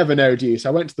you never know, do you? So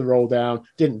I went to the roll down,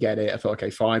 didn't get it. I thought,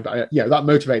 okay, fine. But that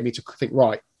motivated me to think,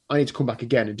 right, I need to come back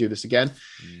again and do this again.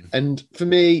 And for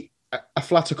me, a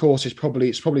flatter course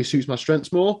probably suits my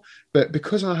strengths more. But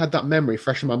because I had that memory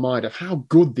fresh in my mind of how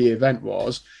good the event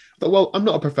was, I thought, well, I'm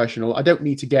not a professional. I don't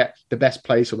need to get the best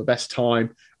place or the best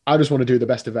time. I just want to do the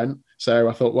best event. So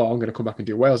I thought, well, I'm going to come back and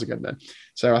do Wales again then.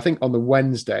 So I think on the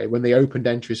Wednesday, when they opened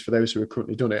entries for those who had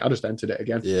currently done it, I just entered it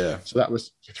again. Yeah. So that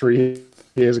was 3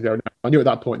 years ago now. I knew at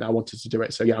that point that I wanted to do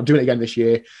it. So yeah, I'm doing it again this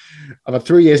year. I've had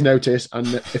 3 years notice. And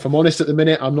if I'm honest at the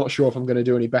minute, I'm not sure if I'm going to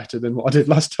do any better than what I did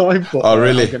last time. But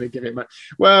really? I'm going to give it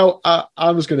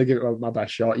I'm just going to give it my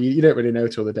best shot. You don't really know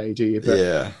till the day, do you?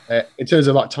 But in terms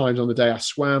of times on the day, I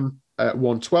swam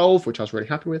 1:12, which I was really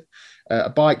happy with. I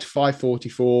biked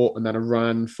 5:44, and then I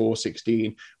ran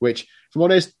 4:16, which, if I'm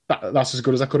honest, that's as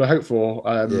good as I could have hoped for.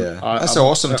 That's an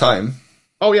awesome time.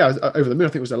 Oh yeah, I was over the moon. I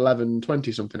think it was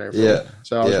 11:20 something overall. Yeah.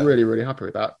 So I was really, really happy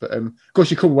with that. But of course,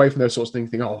 you come away from those sorts of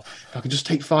things thinking, oh, if I could just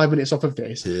take 5 minutes off of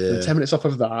this and 10 minutes off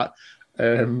of that,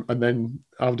 and then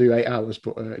I'll do 8 hours.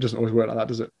 But it doesn't always work like that,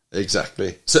 does it?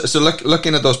 Exactly. So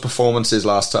looking at those performances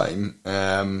last time,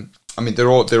 I mean, they're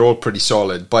all pretty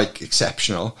solid. Bike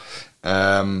exceptional.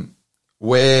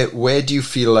 Where do you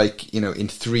feel like, in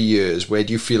 3 years, where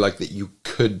do you feel like that you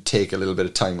could take a little bit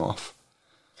of time off?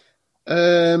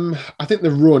 I think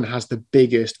the run has the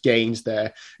biggest gains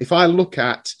there. If I look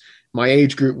at my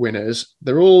age group winners,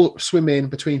 they're all swimming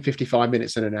between 55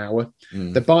 minutes and an hour.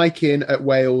 The biking at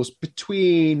Wales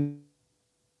between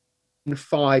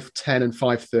 5:10 and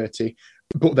 5:30,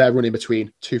 but they're running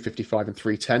between 2:55 and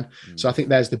 3:10. So I think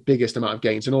there's the biggest amount of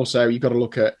gains. And also you've got to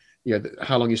look at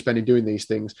how long you're spending doing these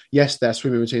things. Yes, they're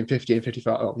swimming between 50 and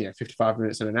 55, 55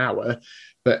 minutes and an hour.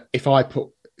 But if I put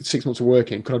 6 months of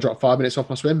work in, could I drop 5 minutes off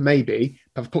my swim? Maybe.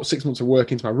 If I've put 6 months of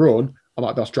work into my run, I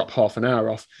might be able to drop half an hour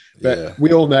off. But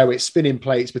we all know it's spinning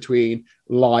plates between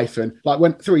life and, like,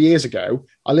 when 3 years ago,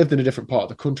 I lived in a different part of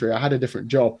the country. I had a different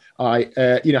job. I,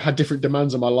 had different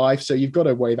demands on my life. So you've got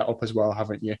to weigh that up as well,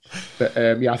 haven't you? But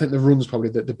I think the run's probably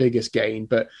the biggest gain.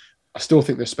 But I still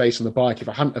think there's space on the bike. If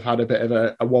I hadn't have had a bit of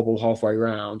a wobble halfway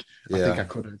around, I think I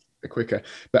could have been quicker.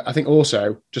 But I think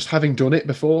also just having done it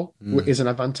before is an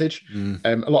advantage.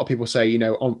 A lot of people say,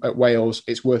 at Wales,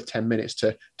 it's worth 10 minutes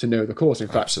to know the course. In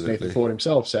fact, Nathan Ford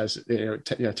himself says,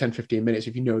 10, 15 minutes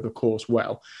if you know the course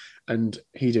well. And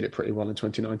he did it pretty well in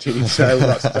 2019. So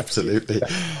that's absolutely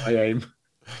my aim.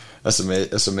 That's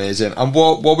amazing. And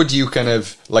what would you kind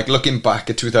of, like, looking back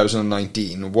at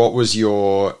 2019, what was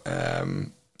your...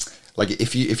 like,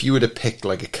 if you were to pick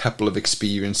like a couple of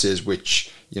experiences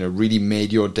which really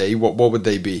made your day, what would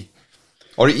they be?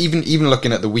 Or even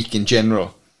looking at the week in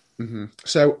general.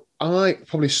 So I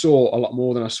probably saw a lot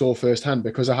more than I saw firsthand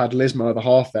because I had Liz, my other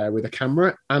half, there with a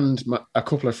camera and a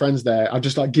couple of friends there. I've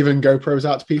just given GoPros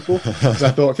out to people because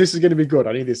I thought, if this is going to be good,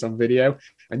 I need this on video.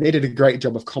 And they did a great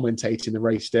job of commentating the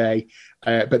race day.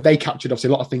 But they captured obviously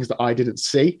a lot of things that I didn't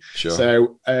see. Sure.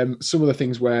 So some of the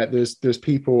things where there's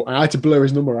people, I had to blur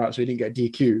his number out so he didn't get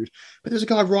DQ'd. But there's a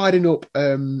guy riding up,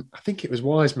 I think it was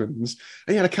Wiseman's,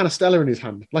 and he had a can of Stella in his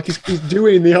hand, like he's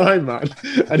doing the Ironman,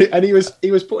 and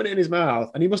he was putting it in his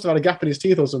mouth, and he must have had a gap in his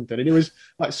teeth or something, and he was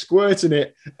like squirting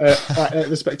it at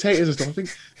the spectators and stuff. I think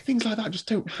things like that just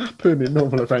don't happen in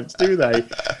normal events, do they?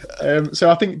 So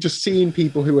I think just seeing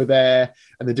people who are there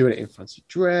and they're doing it in fancy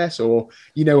dress, or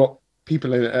what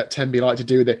people at Tenby like to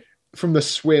do, from the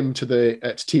swim to the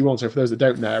to T1. So for those that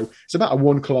don't know, it's about a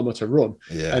 1 kilometre run,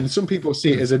 and some people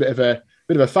see it as a bit of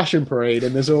a fashion parade,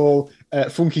 and there's all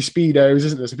funky speedos,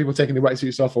 isn't there? So people taking the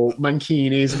wetsuits off, or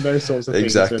mankinis and those sorts of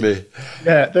things. Exactly.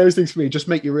 And, those things for me just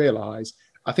make you realise.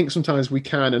 I think sometimes we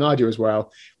can, and I do as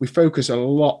well, we focus a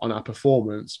lot on our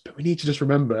performance, but we need to just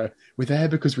remember we're there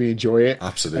because we enjoy it.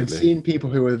 Absolutely. And seeing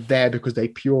people who are there because they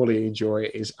purely enjoy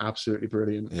it is absolutely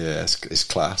brilliant. Yeah, it's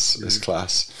class. It's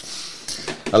class.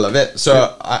 I love it.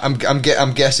 So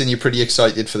I'm guessing you're pretty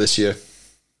excited for this year.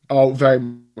 Oh, very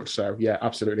much so. Yeah,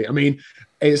 absolutely. I mean,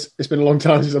 it's been a long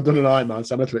time since I've done an Ironman,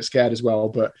 so I'm a little bit scared as well.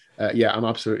 But I'm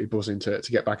absolutely buzzing to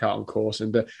get back out on course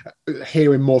and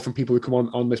hearing more from people who come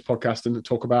on this podcast and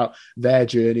talk about their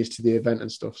journeys to the event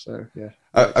and stuff. So yeah.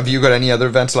 Have you got any other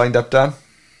events lined up, Dan?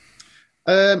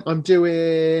 I'm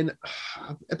doing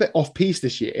a bit off-piste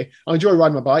this year. I enjoy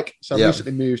riding my bike. So I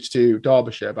recently moved to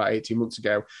Derbyshire about 18 months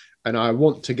ago, and I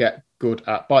want to get good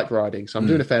at bike riding. So I'm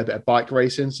doing a fair bit of bike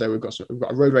racing. So we've got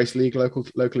a road race league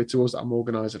locally to us that I'm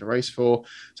organising a race for.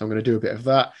 So I'm going to do a bit of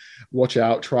that. Watch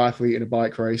out, triathlete in a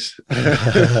bike race. What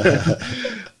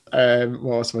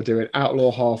else am I doing?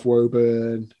 Outlaw Half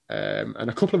Woburn, and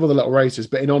a couple of other little races.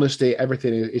 But in honesty,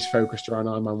 everything is focused around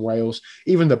Ironman Wales.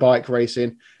 Even the bike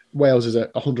racing. Wales is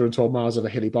 112 miles of a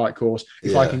hilly bike course.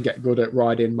 If I can get good at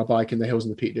riding my bike in the hills in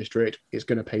the Peak District, it's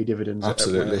going to pay dividends.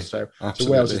 Absolutely. At Wales.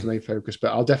 So Wales is the main focus.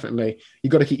 But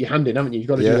you've got to keep your hand in, haven't you? You've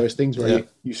got to do those things where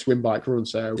you swim, bike, run.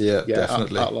 So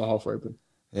definitely. Outlaw Half Woburn.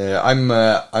 Yeah,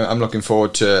 I'm looking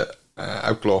forward to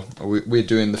Outlaw. We're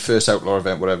doing the first Outlaw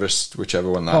event,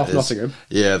 whichever one that is. Nottingham.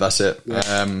 Yeah, that's it.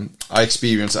 Yeah. I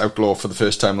experienced Outlaw for the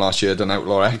first time last year. Done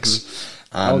Outlaw X.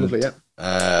 And, lovely.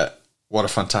 Yeah. What a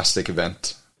fantastic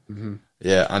event.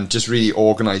 Yeah, and just really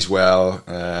organised well.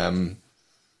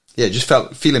 Just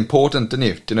feel important, didn't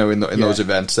you? In those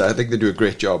events. I think they do a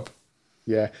great job.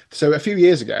 Yeah. So a few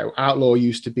years ago, Outlaw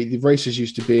the races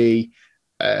used to be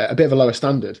a bit of a lower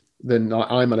standard. like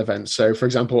Ironman events. So, for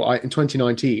example, in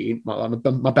 2019,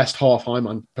 my best half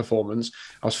Ironman performance,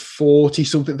 I was 40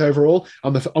 something overall.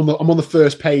 I'm on the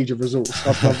first page of results.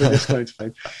 I've been disclaimed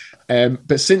thing.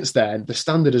 But since then, the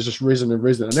standard has just risen and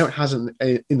risen. I know it hasn't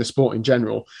in the sport in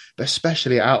general, but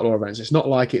especially at outlaw events. It's not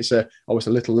like it's a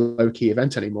little low-key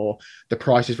event anymore. The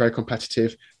price is very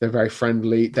competitive. They're very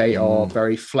friendly. They are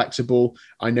very flexible.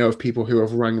 I know of people who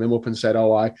have rang them up and said,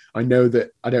 oh, I know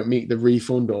that I don't meet the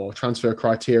refund or transfer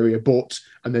criteria, but,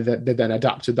 and they then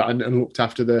adapted that and looked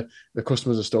after the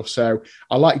customers and stuff. So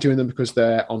I like doing them because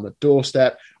they're on the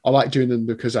doorstep. I like doing them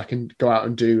because I can go out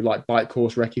and do like bike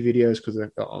course recce videos because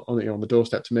they're on the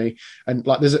doorstep to me. And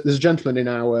like there's a gentleman in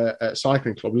our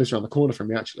cycling club who lives around the corner from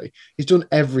me. Actually, he's done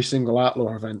every single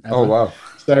outlaw event ever. Oh wow!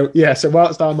 So yeah, so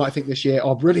whilst I might think this year,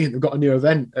 oh brilliant, we've got a new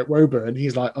event at Woburn.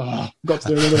 He's like, oh, I've got to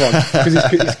do another one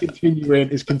because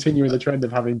he's continuing the trend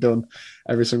of having done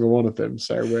every single one of them.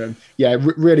 So yeah,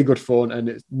 really good fun. And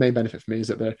the main benefit for me is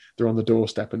that they're on the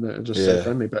doorstep and they're just so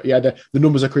friendly. But yeah, the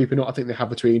numbers are creeping up. I think they have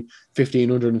between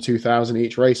 1,500 and 2,000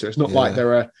 each race. So it's not like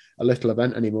they're a little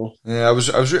event anymore. Yeah,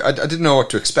 I didn't know what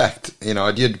to expect. You know,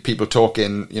 I did people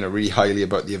talking, you know, really highly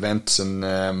about the events,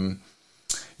 and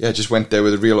just went there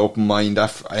with a real open mind. I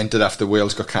entered after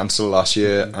Wales got cancelled last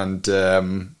year, and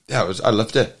I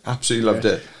loved it. Absolutely loved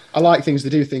it. I like things to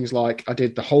do things like I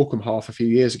did the Holcomb half a few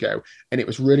years ago, and it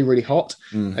was really, really hot.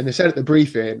 And they said at the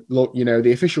briefing, look, you know,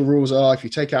 the official rules are if you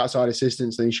take outside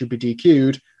assistance, then you should be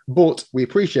DQ'd. But we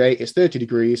appreciate it's 30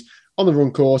 degrees on the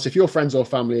run course. If your friends or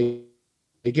family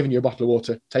are giving you a bottle of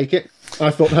water, take it.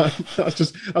 I thought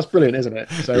that's brilliant, isn't it?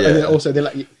 So and then also they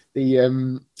let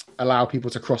you allow people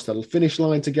to cross the finish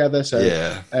line together.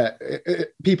 So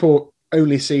people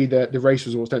only see the race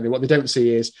results, don't they? What they don't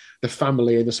see is the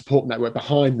family and the support network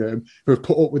behind them who have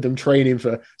put up with them training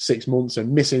for 6 months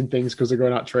and missing things because they're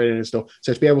going out training and stuff.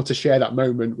 So to be able to share that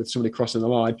moment with somebody crossing the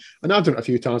line, and I've done it a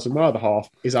few times on my other half,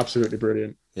 is absolutely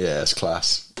brilliant. Yeah, it's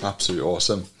class. Absolutely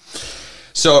awesome.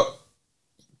 So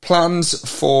plans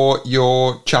for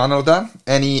your channel, Dan?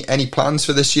 Any plans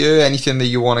for this year? Anything that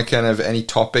you want to any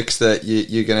topics that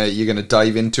you're gonna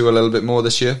dive into a little bit more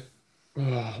this year?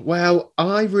 Well,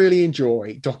 I really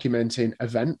enjoy documenting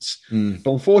events, but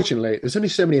unfortunately, there's only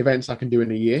so many events I can do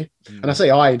in a year. And I say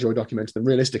I enjoy documenting them.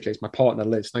 Realistically, it's my partner,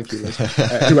 Liz, thank you, Liz,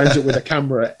 who ends up with a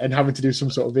camera and having to do some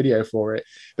sort of video for it.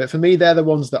 But for me, they're the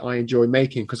ones that I enjoy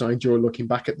making because I enjoy looking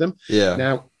back at them. Yeah.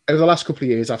 Now, over the last couple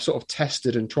of years, I've sort of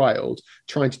tested and trialed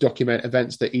trying to document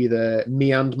events that either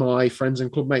me and my friends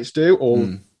and clubmates do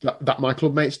or that my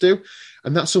clubmates do.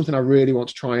 And that's something I really want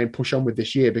to try and push on with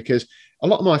this year because a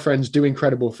lot of my friends do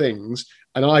incredible things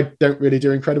and I don't really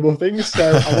do incredible things. So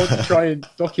I want to try and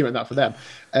document that for them.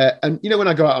 And, you know, when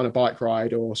I go out on a bike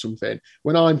ride or something,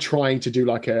 when I'm trying to do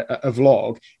like a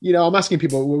vlog, you know, I'm asking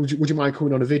people, would you mind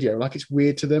coming on a video? Like it's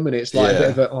weird to them. And it's like a bit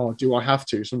of a, oh, do I have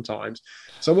to sometimes?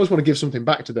 So I always want to give something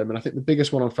back to them. And I think the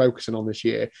biggest one I'm focusing on this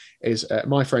year is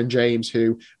my friend James,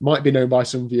 who might be known by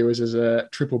some viewers as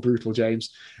Triple Brutal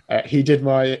James. He did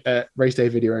my race day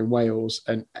video in Wales,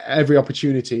 and every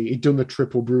opportunity he'd done the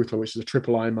Triple Brutal, which is a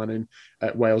triple Ironman in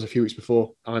Wales a few weeks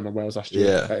before Ironman Wales last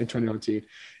year in 2019.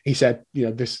 He said, you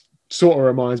know, this sort of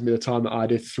reminds me of the time that I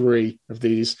did 3 of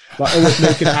these, like almost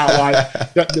making it out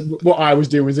like what I was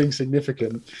doing was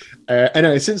insignificant.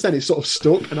 Anyway, since then it's sort of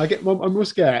stuck, and I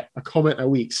must get a comment a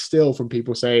week still from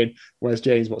people saying, "Where's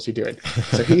James? What's he doing?"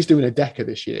 So he's doing a Deca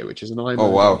this year, which is an Ironman. Oh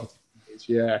wow!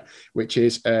 Which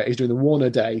is he's doing the 1 a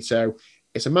day. So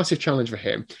it's a massive challenge for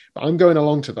him. But I'm going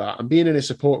along to that. I'm being in his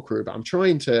support crew, but I'm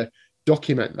trying to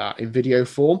document that in video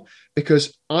form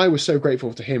because I was so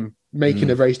grateful to him making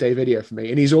a race day video for me.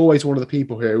 And he's always one of the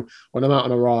people who, when I'm out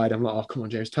on a ride, I'm like, oh, come on,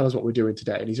 James, tell us what we're doing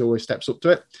today. And he's always steps up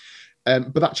to it.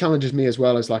 But that challenges me as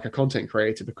well as like a content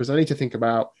creator because I need to think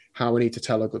about how I need to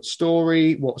tell a good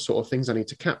story, what sort of things I need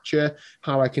to capture,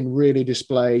 how I can really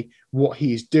display what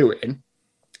he's doing.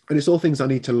 And it's all things I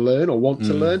need to learn or want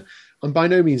to learn. I'm by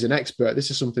no means an expert. This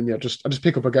is something that I just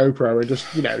pick up a GoPro and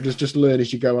just learn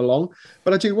as you go along.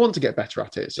 But I do want to get better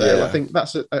at it. So I think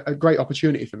that's a great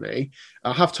opportunity for me.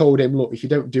 I have told him, look, if you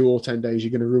don't do all 10 days,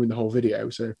 you're going to ruin the whole video.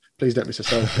 So please don't be so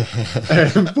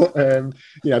selfish.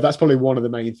 But that's probably one of the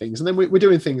main things. And then we're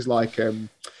doing things like me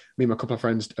and my couple of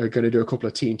friends are going to do a couple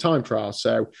of team time trials.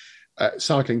 So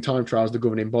cycling time trials, the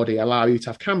governing body, allow you to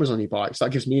have cameras on your bikes. That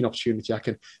gives me an opportunity. I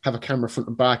can have a camera front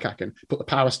and back. I can put the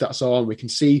power stats on. We can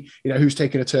see, who's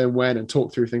taking a turn when and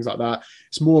talk through things like that.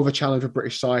 It's more of a challenge with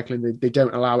British cycling. They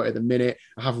don't allow it at the minute.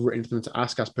 I have written to them to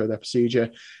ask as per their procedure.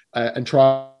 And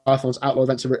triathlons, outlaw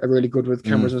events are really good with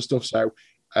cameras and stuff. So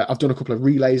I've done a couple of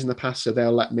relays in the past, so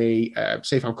they'll let me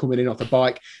say if I'm coming in off the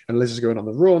bike and Liz is going on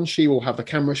the run, she will have the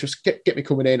camera. She'll get me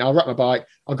coming in. I'll wrap my bike.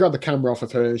 I'll grab the camera off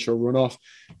of her and she'll run off.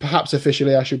 Perhaps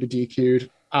officially I should be DQ'd.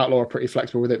 Outlaw are pretty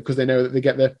flexible with it because they know that they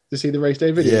get to see the race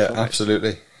day video. Yeah,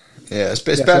 absolutely. Yeah,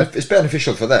 it's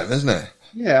beneficial for them, isn't it?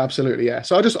 Yeah, absolutely. Yeah.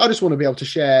 So I just want to be able to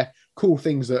share cool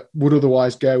things that would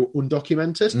otherwise go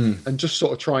undocumented and just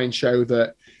sort of try and show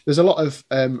that there's a lot of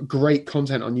great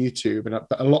content on YouTube, and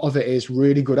a lot of it is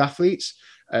really good athletes,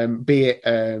 be it,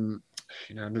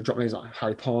 I'm going to drop names like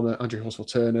Harry Palmer, Andrew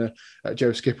Horsfall-Turner,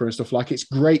 Joe Skipper and stuff like. It's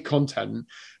great content,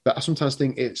 but I sometimes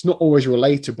think it's not always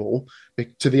relatable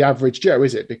to the average Joe,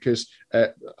 is it? Because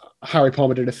Harry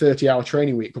Palmer did a 30-hour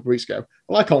training week a couple of weeks ago.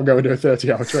 Well, I can't go and do a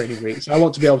 30-hour training week. So I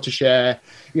want to be able to share,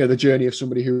 the journey of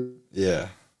somebody who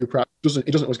perhaps doesn't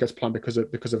always go to plan because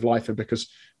of life and because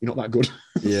you're not that good.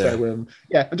 Yeah. So,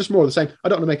 and just more of the same. I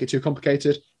don't want to make it too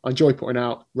complicated. I enjoy putting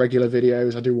out regular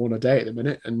videos. I do one a day at the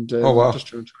minute, and just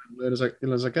try and learn as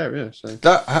I go. Yeah. So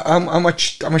how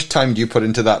much time do you put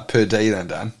into that per day then,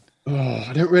 Dan? Oh,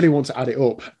 I don't really want to add it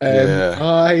up.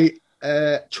 I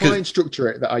try and structure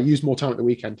it that I use more time at the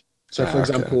weekend. So, for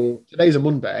example, today's a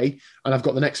Monday, and I've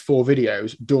got the next 4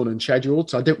 videos done and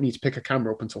scheduled, so I don't need to pick a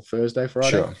camera up until Thursday, Friday.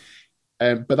 Sure.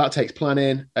 But that takes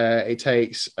planning. It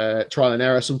takes trial and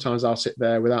error. Sometimes I'll sit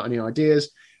there without any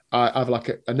ideas. I have like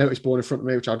a notice board in front of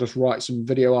me, which I'll just write some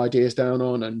video ideas down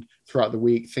on, and throughout the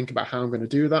week, think about how I'm going to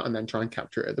do that, and then try and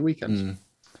capture it at the weekends.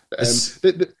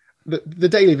 The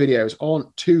daily videos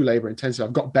aren't too labour intensive.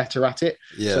 I've got better at it.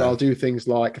 Yeah. So I'll do things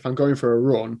like, if I'm going for a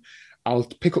run, I'll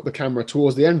pick up the camera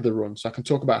towards the end of the run so I can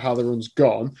talk about how the run's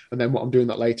gone and then what I'm doing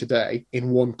that later day in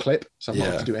one clip. So I don't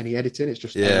have to do any editing. It's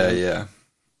just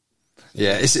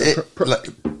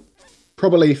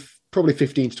probably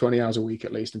 15 to 20 hours a week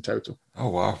at least in total. Oh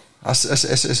wow,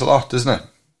 it's a lot, isn't it?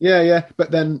 Yeah. But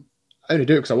then I only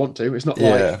do it because I want to. It's not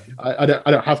like I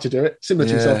don't have to do it. Similar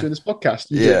to yourself doing this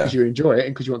podcast, you do it because you enjoy it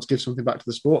and because you want to give something back to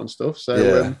the sport and stuff.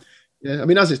 So I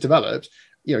mean, as it's developed,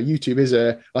 YouTube is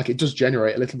it does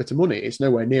generate a little bit of money. It's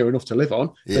nowhere near enough to live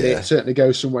on, but it certainly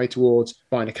goes some way towards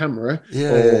buying a camera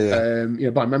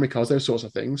or buying memory cards, those sorts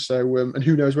of things. So and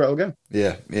who knows where it'll go?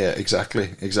 Yeah, exactly.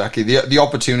 The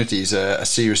opportunities are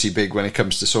seriously big when it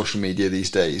comes to social media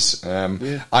these days.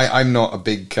 I'm not a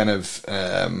big kind of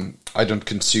I don't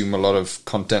consume a lot of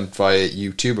content via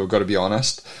YouTube, I've got to be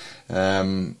honest.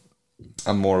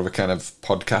 I'm more of a kind of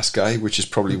podcast guy, which is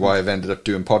probably why I've ended up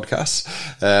doing podcasts.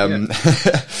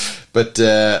 But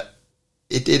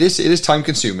it is time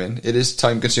consuming. It is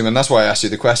time consuming. That's why I asked you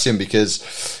the question,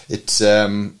 because it's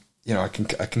I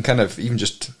can kind of even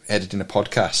just edit in a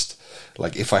podcast.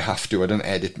 Like if I have to, I don't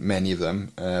edit many of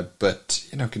them, but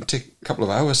it can take a couple of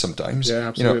hours sometimes. Yeah,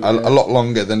 absolutely. A lot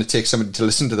longer than it takes somebody to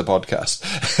listen to the podcast.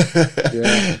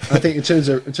 I think in terms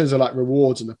of like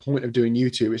rewards and the point of doing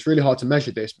YouTube, it's really hard to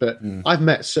measure this. But I've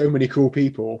met so many cool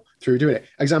people through doing it.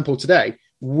 Example today.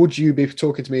 Would you be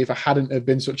talking to me if I hadn't have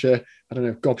been such a,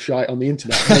 gobshite on the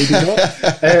internet? Maybe not.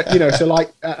 So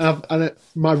like, and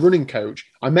my running coach,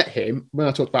 I met him when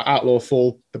I talked about Outlaw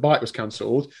Full, the bike was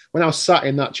cancelled. When I was sat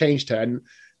in that change tent,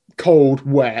 cold,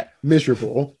 wet,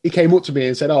 miserable, he came up to me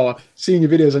and said, seeing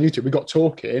your videos on YouTube, we got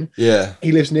talking. Yeah.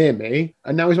 He lives near me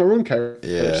and now he's my run coach.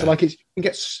 Yeah. So like, you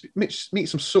can meet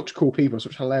some such cool people,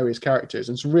 such hilarious characters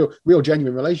and some real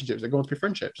genuine relationships that go on to be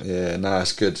friendships. Yeah, no,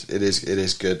 it's good. It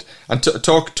is good. And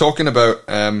talking about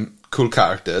cool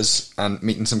characters and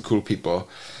meeting some cool people,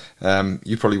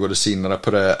 you probably would have seen that I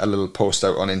put a little post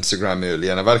out on Instagram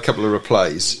earlier, and I've had a couple of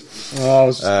replies. I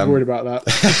was worried about that.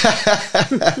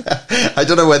 I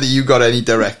don't know whether you got any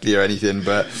directly or anything,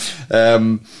 but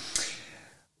I'm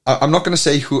not going to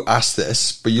say who asked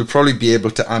this, but you'll probably be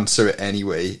able to answer it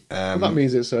anyway. Well, that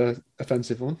means it's an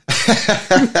offensive one.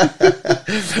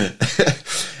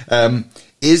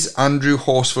 Is Andrew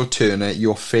Horsfall-Turner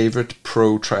your favourite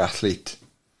pro triathlete?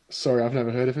 Sorry, I've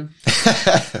never heard of him.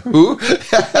 Who?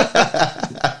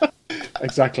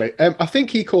 Exactly. I think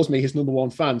he calls me his number one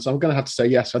fan, so I'm going to have to say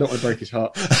yes. I don't want to break his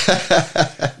heart.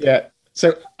 Yeah.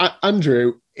 So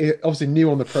Andrew, obviously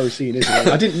new on the pro scene, isn't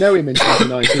he? I didn't know him in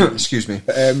 2019. Excuse me.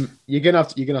 But, you're gonna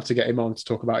have to get him on to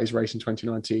talk about his race in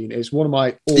 2019. It's one of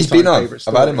my all-time favourite stories.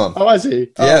 I've had him on. Oh, has he?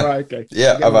 Yeah. Oh, right, okay.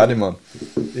 Yeah, I've had him on.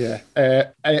 Yeah.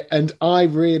 And I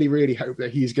really, really hope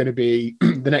that he's going to be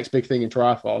the next big thing in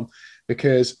triathlon,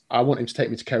 because I want him to take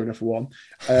me to Kona for one.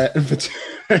 And for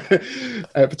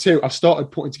two, I've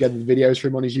started putting together the videos for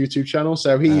him on his YouTube channel.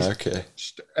 So he's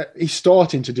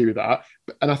starting to do that.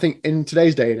 And I think in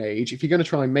today's day and age, if you're going to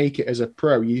try and make it as a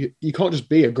pro, you can't just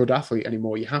be a good athlete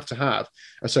anymore. You have to have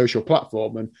a social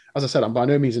platform. And as I said, I'm by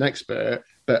no means an expert,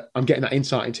 but I'm getting that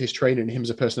insight into his training and him as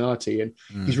a personality. And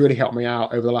he's really helped me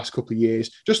out over the last couple of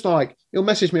years. Just like he'll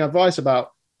message me advice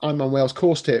about Ironman Wales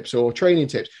course tips or training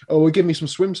tips, or will give me some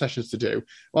swim sessions to do.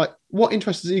 Like, what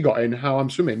interest has he got in how I'm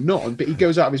swimming? None, but he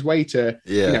goes out of his way to,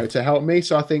 to help me.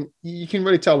 So I think you can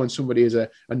really tell when somebody is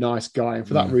a nice guy. And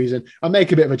for that reason, I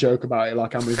make a bit of a joke about it,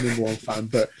 like I'm his number one fan,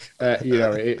 but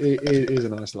it is a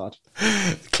nice lad.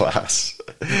 Class.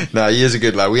 No, he is a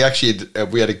good lad. We actually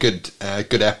we had a good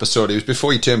episode. It was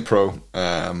before he turned pro.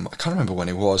 I can't remember when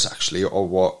it was actually, or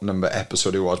what number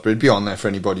episode it was, but it'd be on there for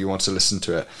anybody who wants to listen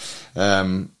to it.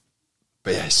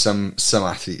 But yeah, some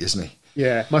athlete, isn't he?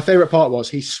 Yeah, my favourite part was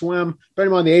he swam. Bear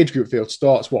in mind, the age group field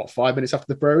starts 5 minutes after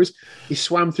the pros. He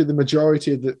swam through the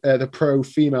majority of the pro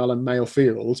female and male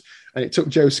fields, and it took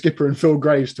Joe Skipper and Phil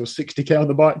Graves to a 60k on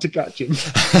the bike to catch him.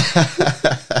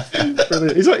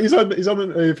 he's on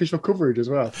the official coverage as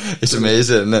well. It's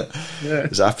amazing, isn't it? Yeah,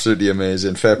 it's absolutely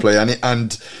amazing. Fair play,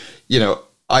 and you know,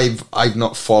 I've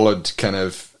not followed kind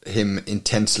of him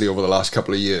intensely over the last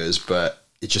couple of years, but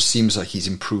it just seems like he's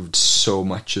improved so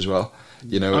much as well.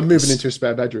 You know, I'm moving into a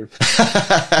spare bedroom.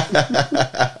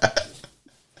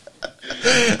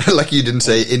 Like you didn't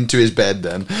say into his bed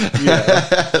then. Yeah,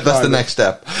 that's the next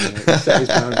step. Yeah, set his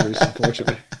boundaries,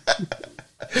 unfortunately.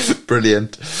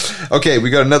 Brilliant. Okay, we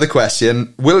got another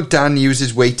question. Will Dan use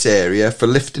his weights area for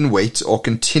lifting weights or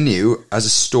continue as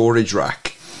a storage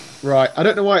rack? Right, I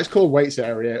don't know why it's called weights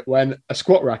area when a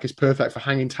squat rack is perfect for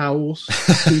hanging towels,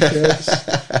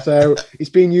 t-shirts. So it's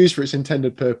being used for its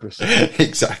intended purpose.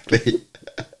 Exactly.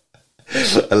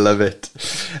 I love it.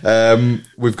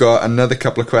 We've got another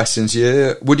couple of questions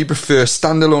here. Would you prefer a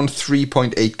standalone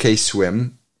 3.8k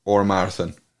swim or a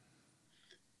marathon?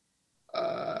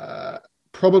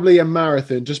 Probably a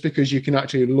marathon, just because you can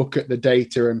actually look at the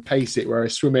data and pace it,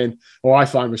 whereas swimming, or I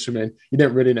find with swimming, you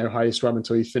don't really know how you swam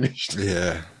until you've finished.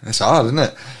 Yeah, it's hard, isn't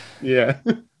it? Yeah.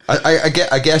 I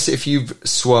guess if you've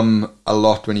swum a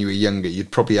lot when you were younger,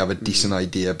 you'd probably have a decent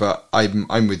idea, but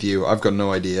I'm with you. I've got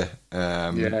no idea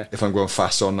if I'm going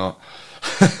fast or not.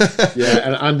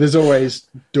 Yeah, and there's always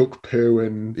duck poo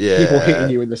and people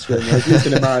hitting you in the swim. Whereas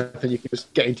in a marathon, you can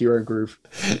just get into your own groove.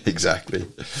 Exactly.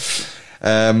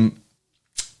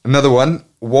 Another one.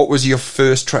 What was your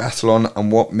first triathlon,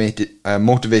 and what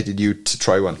motivated you to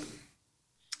try one?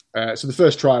 So the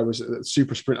first try was the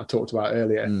super sprint I talked about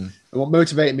earlier. And what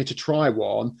motivated me to try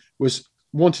one was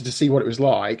wanted to see what it was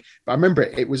like. But I remember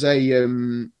it was I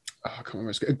can't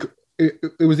remember.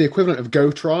 It was the equivalent of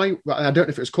Go Try. I don't know if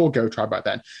it was called Go Try back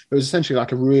then. It was essentially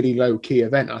like a really low key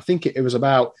event. I think it was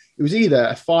either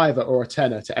a $5 or a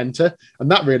 $10 to enter, and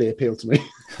that really appealed to me.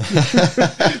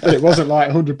 But it wasn't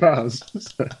like £100.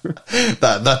 So.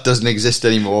 That doesn't exist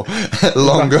anymore.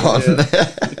 Long gone.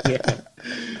 Yeah.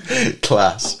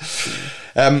 Class.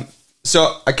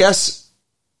 So I guess,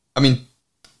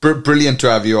 brilliant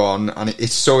to have you on, and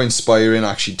it's so inspiring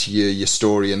actually to hear your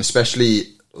story, and especially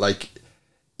like,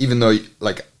 even though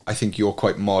like I think you're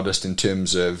quite modest in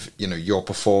terms of, you know, your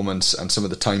performance and some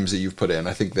of the times that you've put in,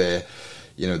 I think they're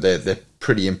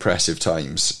pretty impressive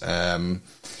times, and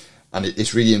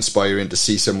it's really inspiring to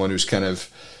see someone who's kind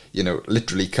of, you know,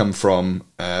 literally come from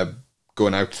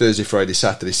going out Thursday, Friday,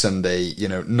 Saturday, Sunday, you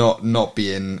know, not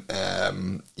being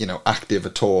active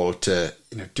at all, to,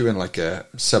 you know, doing like a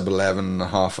sub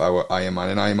 11.5 hour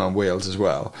Ironman in Ironman Wales as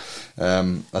well.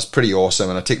 That's pretty awesome,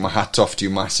 and I take my hat off to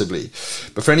you massively.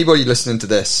 But for anybody listening to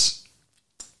this,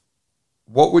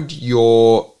 what would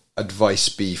your advice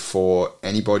be for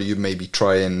anybody who may be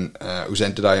trying, who's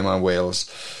entered Ironman Wales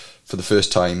for the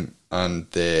first time, and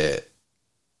they're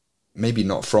maybe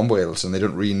not from Wales and they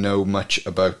don't really know much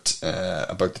about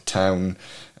the town,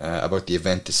 about the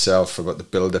event itself, about the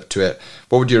build up to it?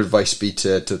 What would your advice be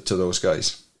to those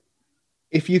guys?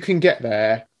 If you can get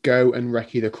there, go and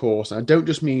recce the course. And I don't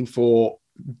just mean for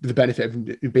the benefit of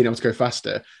being able to go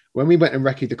faster. When we went and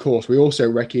recce'd the course, we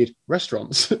also recce'd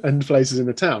restaurants and places in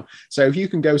the town. So if you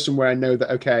can go somewhere and know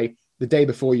that, okay, the day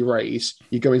before your race,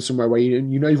 you're going somewhere where you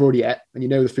know you've already ate and you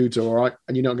know the food's all right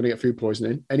and you're not going to get food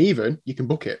poisoning, and even you can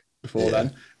book it before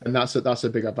then, and that's a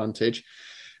big advantage.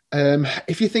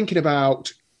 If you're thinking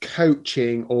about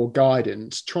coaching or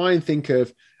guidance, try and think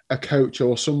of a coach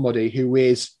or somebody who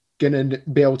is going to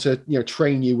be able to, you know,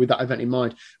 train you with that event in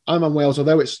mind. Ironman Wales,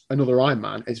 although it's another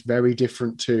Ironman, it's very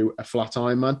different to a flat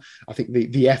Ironman. I think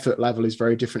the effort level is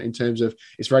very different in terms of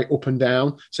it's very up and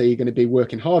down. So you're going to be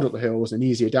working hard up the hills and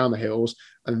easier down the hills.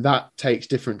 And that takes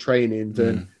different training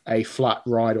than a flat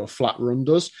ride or flat run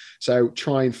does. So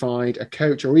try and find a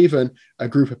coach or even a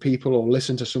group of people, or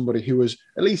listen to somebody who has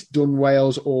at least done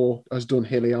Wales or has done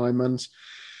hilly Ironmans.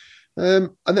 And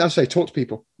then I say, talk to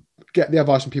people. get the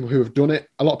advice from people who have done it.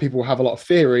 A lot of people have a lot of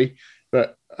theory,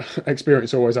 but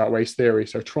experience always outweighs theory.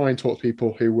 So try and talk to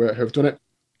people who have done it.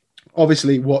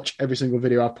 Obviously, watch every single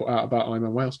video I put out about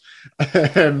Ironman Wales.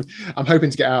 I'm hoping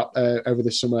to get out over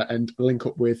this summer and link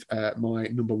up with my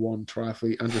number one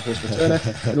triathlete, Andrew Horsford-Turner,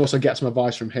 and also get some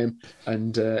advice from him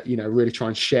and, really try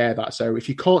and share that. So if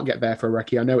you can't get there for a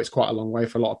recce, I know it's quite a long way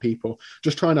for a lot of people,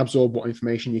 just try and absorb what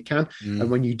information you can. And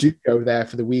when you do go there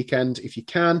for the weekend, if you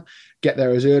can, get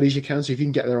there as early as you can. So if you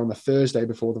can get there on the Thursday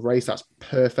before the race, that's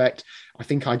perfect. I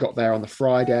think I got there on the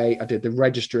Friday. I did the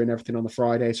register and everything on the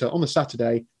Friday. So on the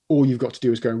Saturday, all you've got to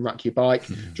do is go and rack your bike,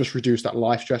 just reduce that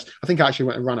life stress. I think I actually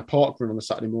went and ran a park run on the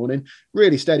Saturday morning.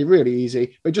 Really steady, really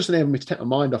easy, but just enabled me to take my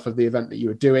mind off of the event that you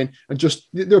were doing. And just,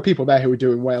 there are people there who are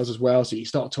doing Wales as well. So you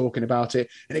start talking about it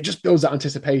and it just builds that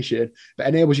anticipation that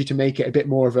enables you to make it a bit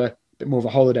more of a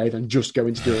holiday than just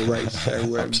going to do a race.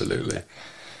 So, absolutely.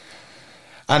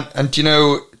 And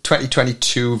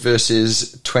 2022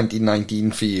 versus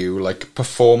 2019 for you, like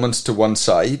performance to one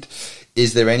side,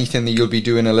 is there anything that you'll be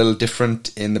doing a little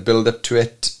different in the build up to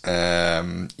it? Are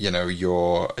you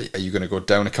going to go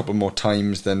down a couple more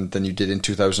times than you did in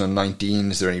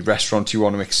 2019? Is there any restaurants you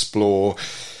want to explore?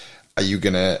 Are you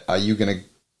gonna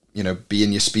be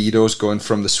in your Speedos going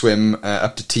from the swim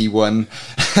up to T1?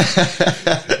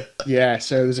 Yeah,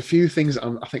 so there's a few things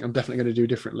I think I'm definitely going to do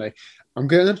differently. I'm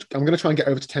going to try and get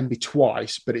over to Tenby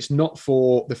twice, but it's not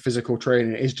for the physical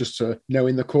training. It is just to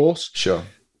knowing the course. Sure.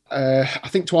 I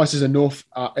think twice is enough.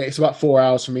 It's about 4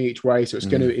 hours for me each way, so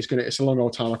it's a long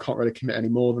old time. I can't really commit any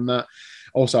more than that.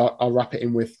 Also, I'll wrap it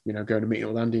in with going to meeting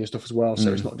with Andy and stuff as well.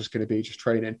 So it's not just going to be just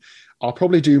training. I'll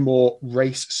probably do more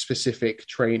race specific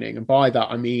training, and by that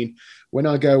I mean when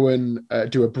I go and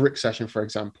do a brick session, for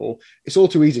example, it's all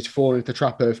too easy to fall into the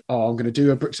trap of I'm going to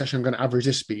do a brick session, I'm going to average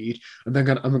this speed, and then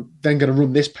I'm going to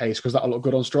run this pace because that'll look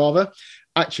good on Strava.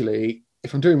 Actually,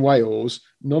 if I'm doing Wales,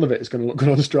 none of it is going to look good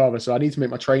on Strava. So I need to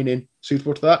make my training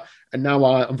suitable to that. And now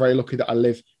I'm very lucky that I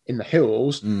live in the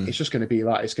hills. It's just going to be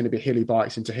like, it's going to be hilly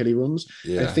bikes into hilly runs.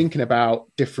 Yeah. And thinking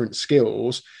about different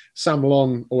skills, Sam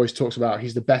Long always talks about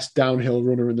he's the best downhill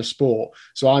runner in the sport.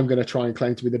 So I'm going to try and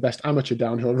claim to be the best amateur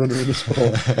downhill runner in the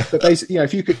sport. But basically,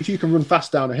 if you can run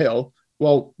fast down a hill,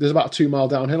 well, there's about a 2 mile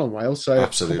downhill on Wales. So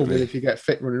probably if you get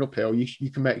fit running uphill, you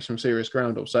can make some serious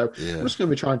ground up. So I'm just going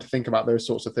to be trying to think about those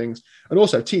sorts of things. And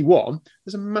also T1,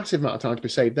 there's a massive amount of time to be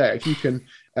saved there. If you can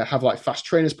have like fast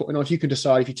trainers putting on, if you can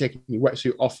decide if you're taking your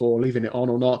wetsuit off or leaving it on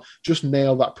or not, just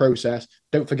nail that process.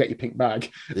 Don't forget your pink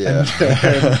bag. Yeah.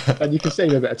 And you can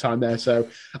save a bit of time there. So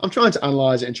I'm trying to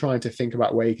analyze it and trying to think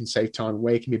about where you can save time,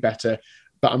 where you can be better.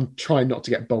 But I'm trying not to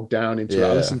get bogged down into it.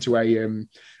 I listened to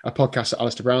a podcast that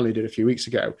Alistair Brownlee did a few weeks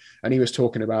ago, and he was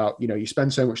talking about, you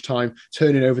spend so much time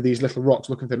turning over these little rocks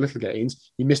looking for little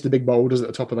gains, you miss the big boulders at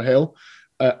the top of the hill.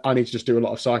 I need to just do a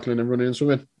lot of cycling and running and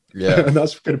swimming. Yeah. And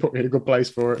that's going to put me in a good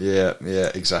place for it. Yeah,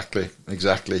 exactly.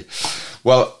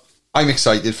 Well, I'm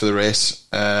excited for the race.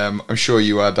 I'm sure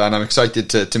you are, Dan. I'm excited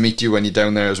to meet you when you're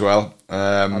down there as well.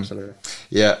 Absolutely.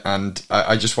 Yeah, and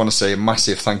I just want to say a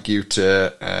massive thank you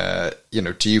to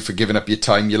you for giving up your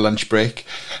time, your lunch break.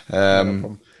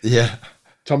 Yeah.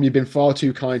 Tom, you've been far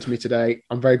too kind to me today.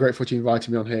 I'm very grateful to you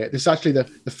inviting me on here. This is actually the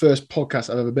first podcast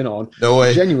I've ever been on. No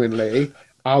way. Genuinely,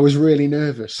 I was really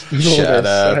nervous. Shut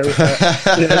up.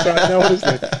 So,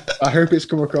 honestly, I hope it's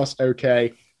come across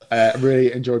okay.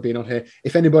 Really enjoyed being on here.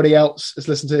 If anybody else has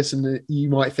listened to this and you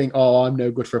might think, I'm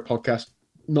no good for a podcast,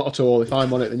 not at all. If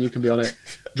I'm on it, then you can be on it.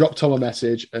 Drop Tom a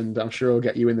message and I'm sure he'll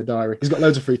get you in the diary. He's got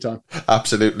loads of free time.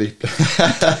 Absolutely.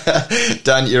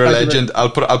 Dan, you're a legend. I'll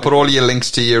put all your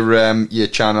links to your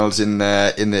channels in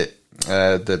the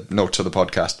notes of the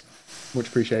podcast. Much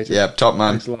appreciated. Yeah, top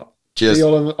man. Thanks a lot. Cheers. See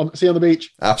you on the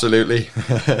beach. Absolutely.